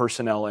 11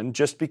 personnel in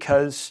just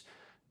because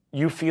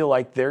you feel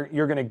like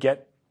you're going to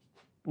get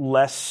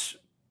less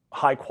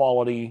high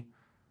quality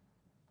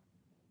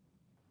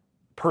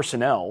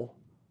personnel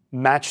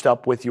matched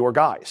up with your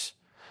guys.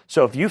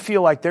 So if you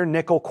feel like their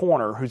nickel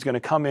corner who's going to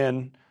come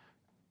in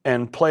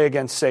and play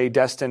against, say,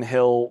 Destin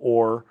Hill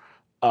or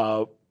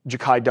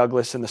Ja'Kai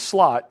Douglas in the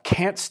slot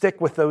can't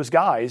stick with those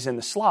guys in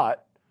the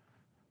slot,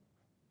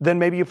 then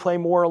maybe you play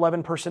more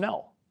 11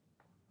 personnel.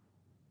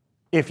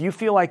 If you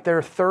feel like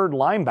their third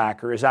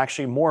linebacker is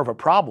actually more of a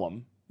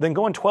problem, then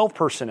going 12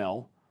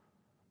 personnel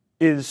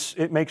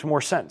it makes more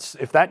sense.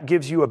 If that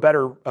gives you a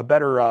better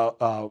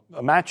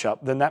matchup,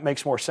 then that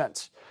makes more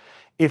sense.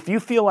 If you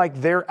feel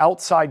like their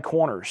outside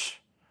corners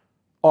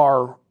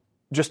are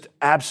just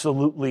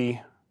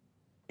absolutely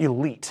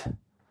elite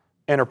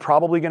and are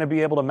probably going to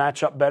be able to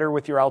match up better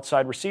with your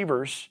outside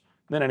receivers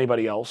than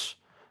anybody else,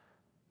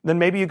 then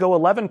maybe you go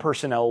 11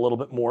 personnel a little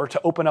bit more to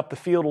open up the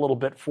field a little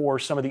bit for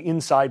some of the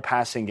inside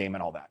passing game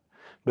and all that.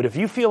 But if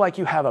you feel like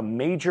you have a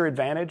major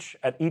advantage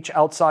at each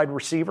outside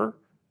receiver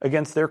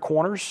against their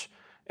corners,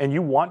 and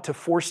you want to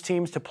force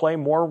teams to play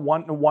more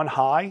one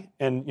high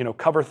and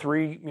cover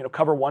three,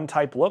 cover one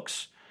type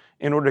looks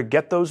in order to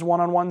get those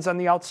one-on-ones on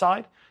the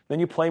outside, then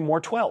you play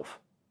more 12.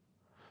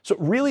 So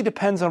it really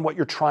depends on what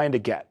you're trying to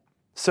get.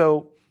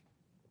 So,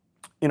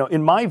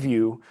 in my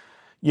view,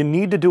 you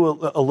need to do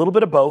a little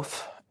bit of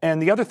both.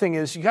 And the other thing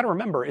is, you got to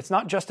remember, it's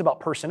not just about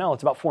personnel,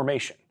 it's about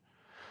formation.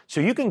 So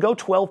you can go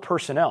 12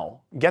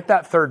 personnel, get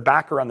that third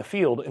backer on the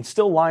field, and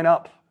still line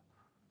up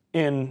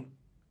in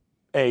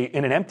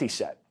an empty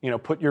set.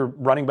 Put your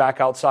running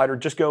back outside, or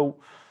just go,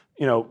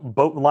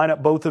 line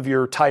up both of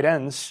your tight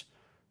ends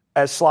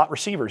as slot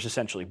receivers,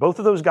 essentially. Both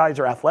of those guys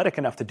are athletic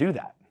enough to do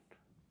that.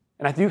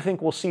 And I do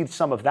think we'll see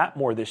some of that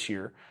more this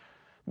year,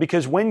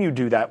 because when you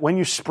do that, when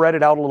you spread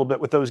it out a little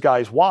bit with those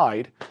guys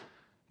wide,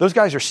 those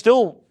guys are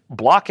still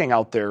blocking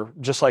out there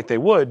just like they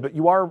would, but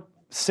you are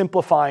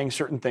simplifying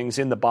certain things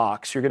in the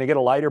box. You're going to get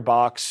a lighter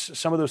box.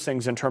 Some of those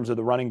things in terms of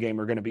the running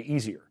game are going to be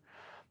easier.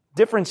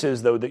 Difference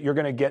is, though, that you're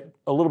going to get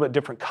a little bit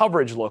different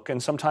coverage look,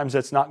 and sometimes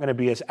it's not going to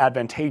be as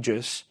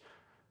advantageous.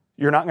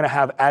 You're not going to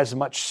have as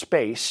much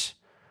space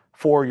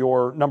for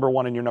your number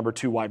one and your number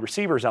two wide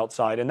receivers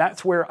outside, and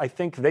that's where I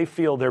think they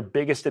feel their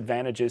biggest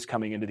advantage is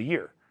coming into the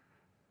year.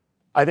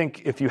 I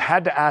think if you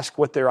had to ask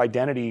what their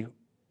identity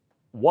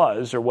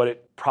was, or what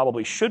it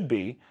probably should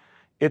be,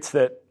 it's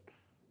that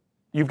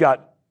you've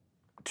got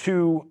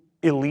two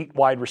elite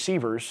wide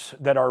receivers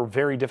that are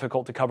very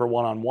difficult to cover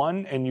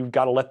one-on-one, and you've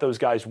got to let those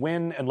guys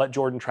win and let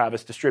Jordan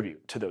Travis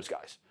distribute to those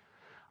guys.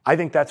 I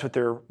think that's what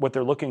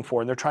they're looking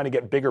for, and they're trying to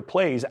get bigger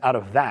plays out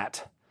of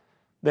that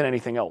than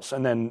anything else.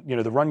 And then,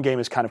 the run game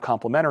is kind of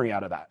complementary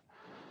out of that.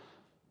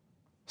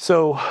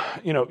 So,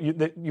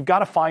 you've got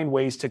to find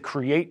ways to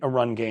create a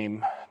run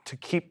game to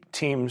keep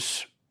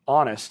teams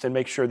honest and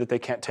make sure that they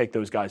can't take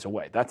those guys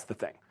away. That's the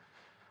thing.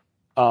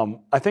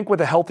 I think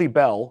with a healthy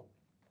Bell,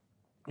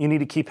 you need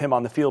to keep him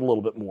on the field a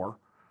little bit more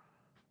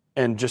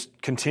and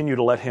just continue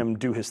to let him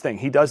do his thing.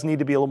 He does need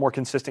to be a little more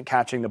consistent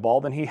catching the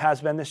ball than he has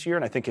been this year,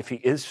 and I think if he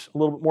is a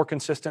little bit more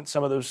consistent,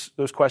 some of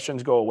those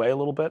questions go away a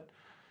little bit.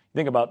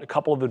 Think about a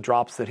couple of the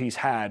drops that he's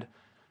had.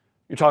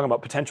 You're talking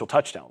about potential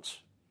touchdowns,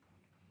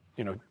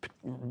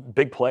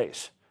 big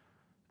plays,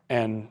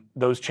 and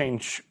those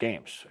change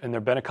games. And there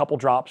have been a couple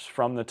drops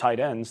from the tight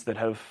ends that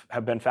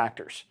have been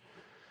factors.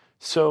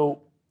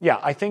 So, yeah,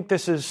 I think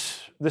this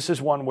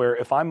is one where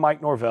if I'm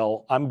Mike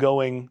Norvell, I'm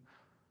going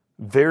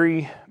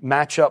very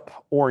matchup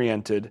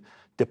oriented,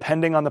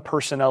 depending on the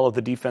personnel of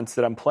the defense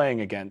that I'm playing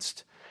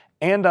against.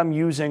 And I'm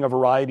using a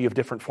variety of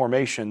different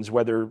formations,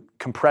 whether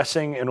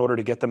compressing in order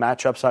to get the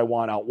matchups I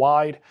want out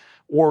wide,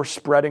 or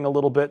spreading a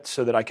little bit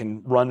so that I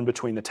can run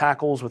between the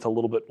tackles with a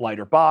little bit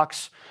lighter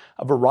box.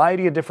 A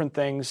variety of different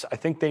things. I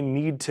think they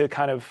need to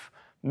kind of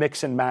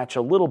mix and match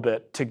a little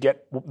bit to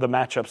get the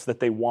matchups that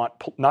they want,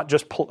 not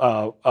just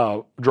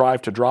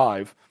drive to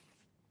drive,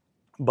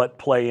 but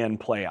play in,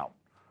 play out.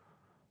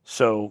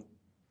 So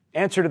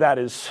answer to that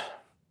is,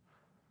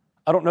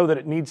 I don't know that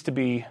it needs to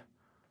be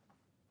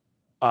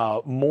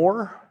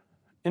more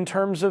in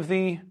terms of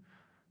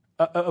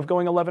of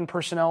going 11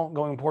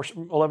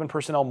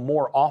 personnel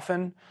more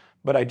often,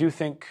 but I do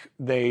think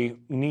they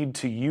need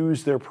to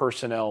use their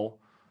personnel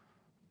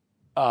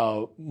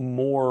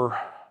more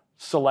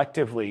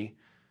selectively,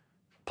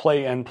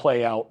 play in,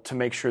 play out, to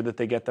make sure that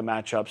they get the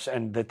matchups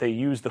and that they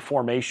use the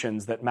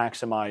formations that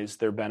maximize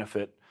their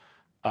benefit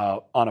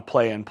on a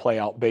play in, play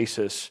out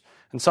basis.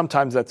 And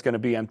sometimes that's going to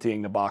be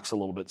emptying the box a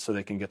little bit so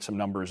they can get some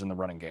numbers in the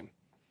running game.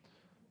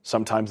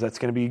 Sometimes that's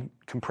going to be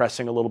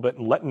compressing a little bit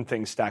and letting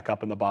things stack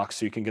up in the box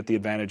so you can get the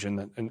advantage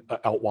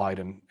out wide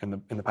in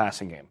the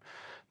passing game.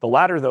 The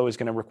latter, though, is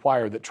going to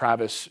require that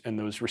Travis and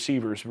those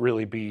receivers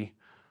really be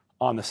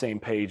on the same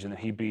page and that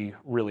he be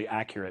really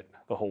accurate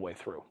the whole way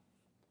through.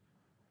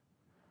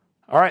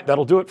 All right,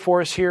 that'll do it for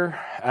us here.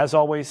 As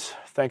always,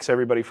 thanks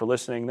everybody for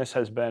listening. This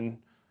has been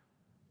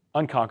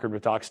Unconquered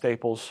with Doc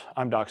Staples.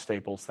 I'm Doc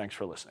Staples. Thanks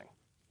for listening.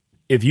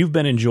 If you've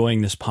been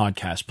enjoying this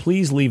podcast,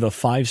 please leave a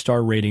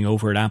 5-star rating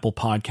over at Apple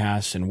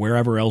Podcasts and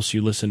wherever else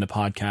you listen to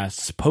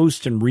podcasts.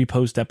 Post and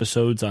repost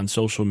episodes on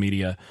social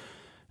media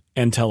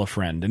and tell a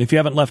friend. And if you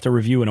haven't left a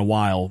review in a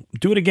while,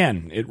 do it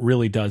again. It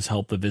really does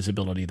help the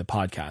visibility of the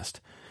podcast.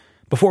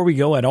 Before we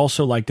go, I'd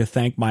also like to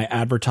thank my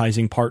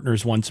advertising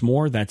partners once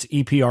more. That's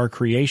EPR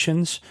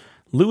Creations,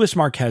 Louis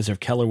Marquez of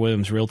Keller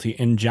Williams Realty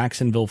in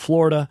Jacksonville,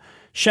 Florida,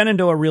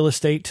 Shenandoah Real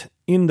Estate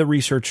in the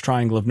Research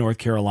Triangle of North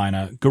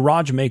Carolina,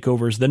 Garage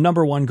Makeovers, the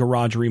 #1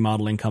 garage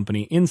remodeling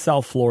company in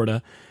South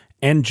Florida,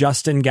 and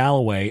Justin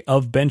Galloway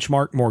of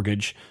Benchmark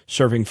Mortgage,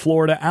 serving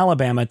Florida,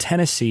 Alabama,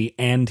 Tennessee,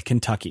 and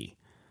Kentucky.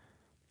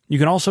 You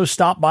can also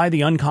stop by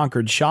the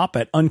Unconquered shop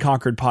at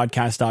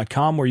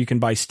unconqueredpodcast.com, where you can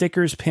buy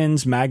stickers,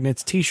 pins,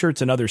 magnets,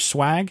 t-shirts, and other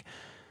swag.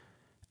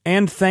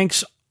 And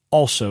thanks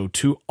also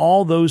to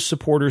all those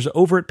supporters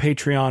over at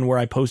Patreon, where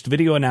I post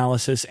video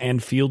analysis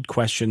and field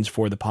questions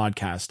for the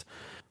podcast.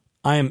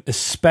 I am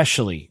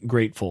especially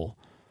grateful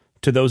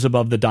to those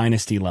above the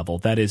Dynasty level.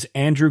 That is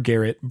Andrew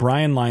Garrett,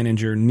 Brian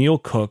Leininger, Neil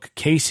Cook,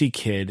 Casey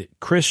Kidd,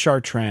 Chris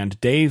Chartrand,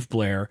 Dave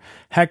Blair,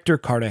 Hector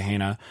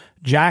Cartagena,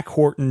 Jack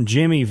Horton,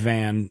 Jimmy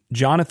Van,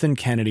 Jonathan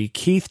Kennedy,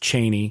 Keith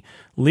Cheney,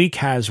 Lee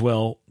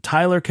Caswell,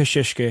 Tyler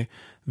Kashishke,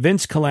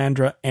 Vince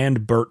Calandra,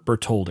 and Bert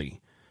Bertoldi.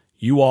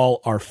 You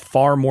all are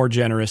far more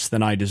generous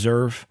than I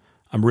deserve.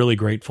 I'm really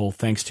grateful.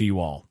 Thanks to you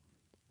all.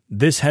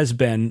 This has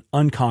been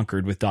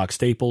Unconquered with Doc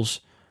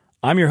Staples.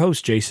 I'm your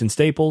host, Jason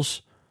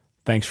Staples.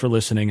 Thanks for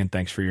listening and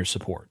thanks for your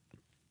support.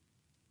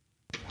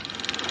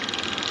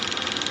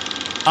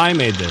 I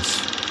made this.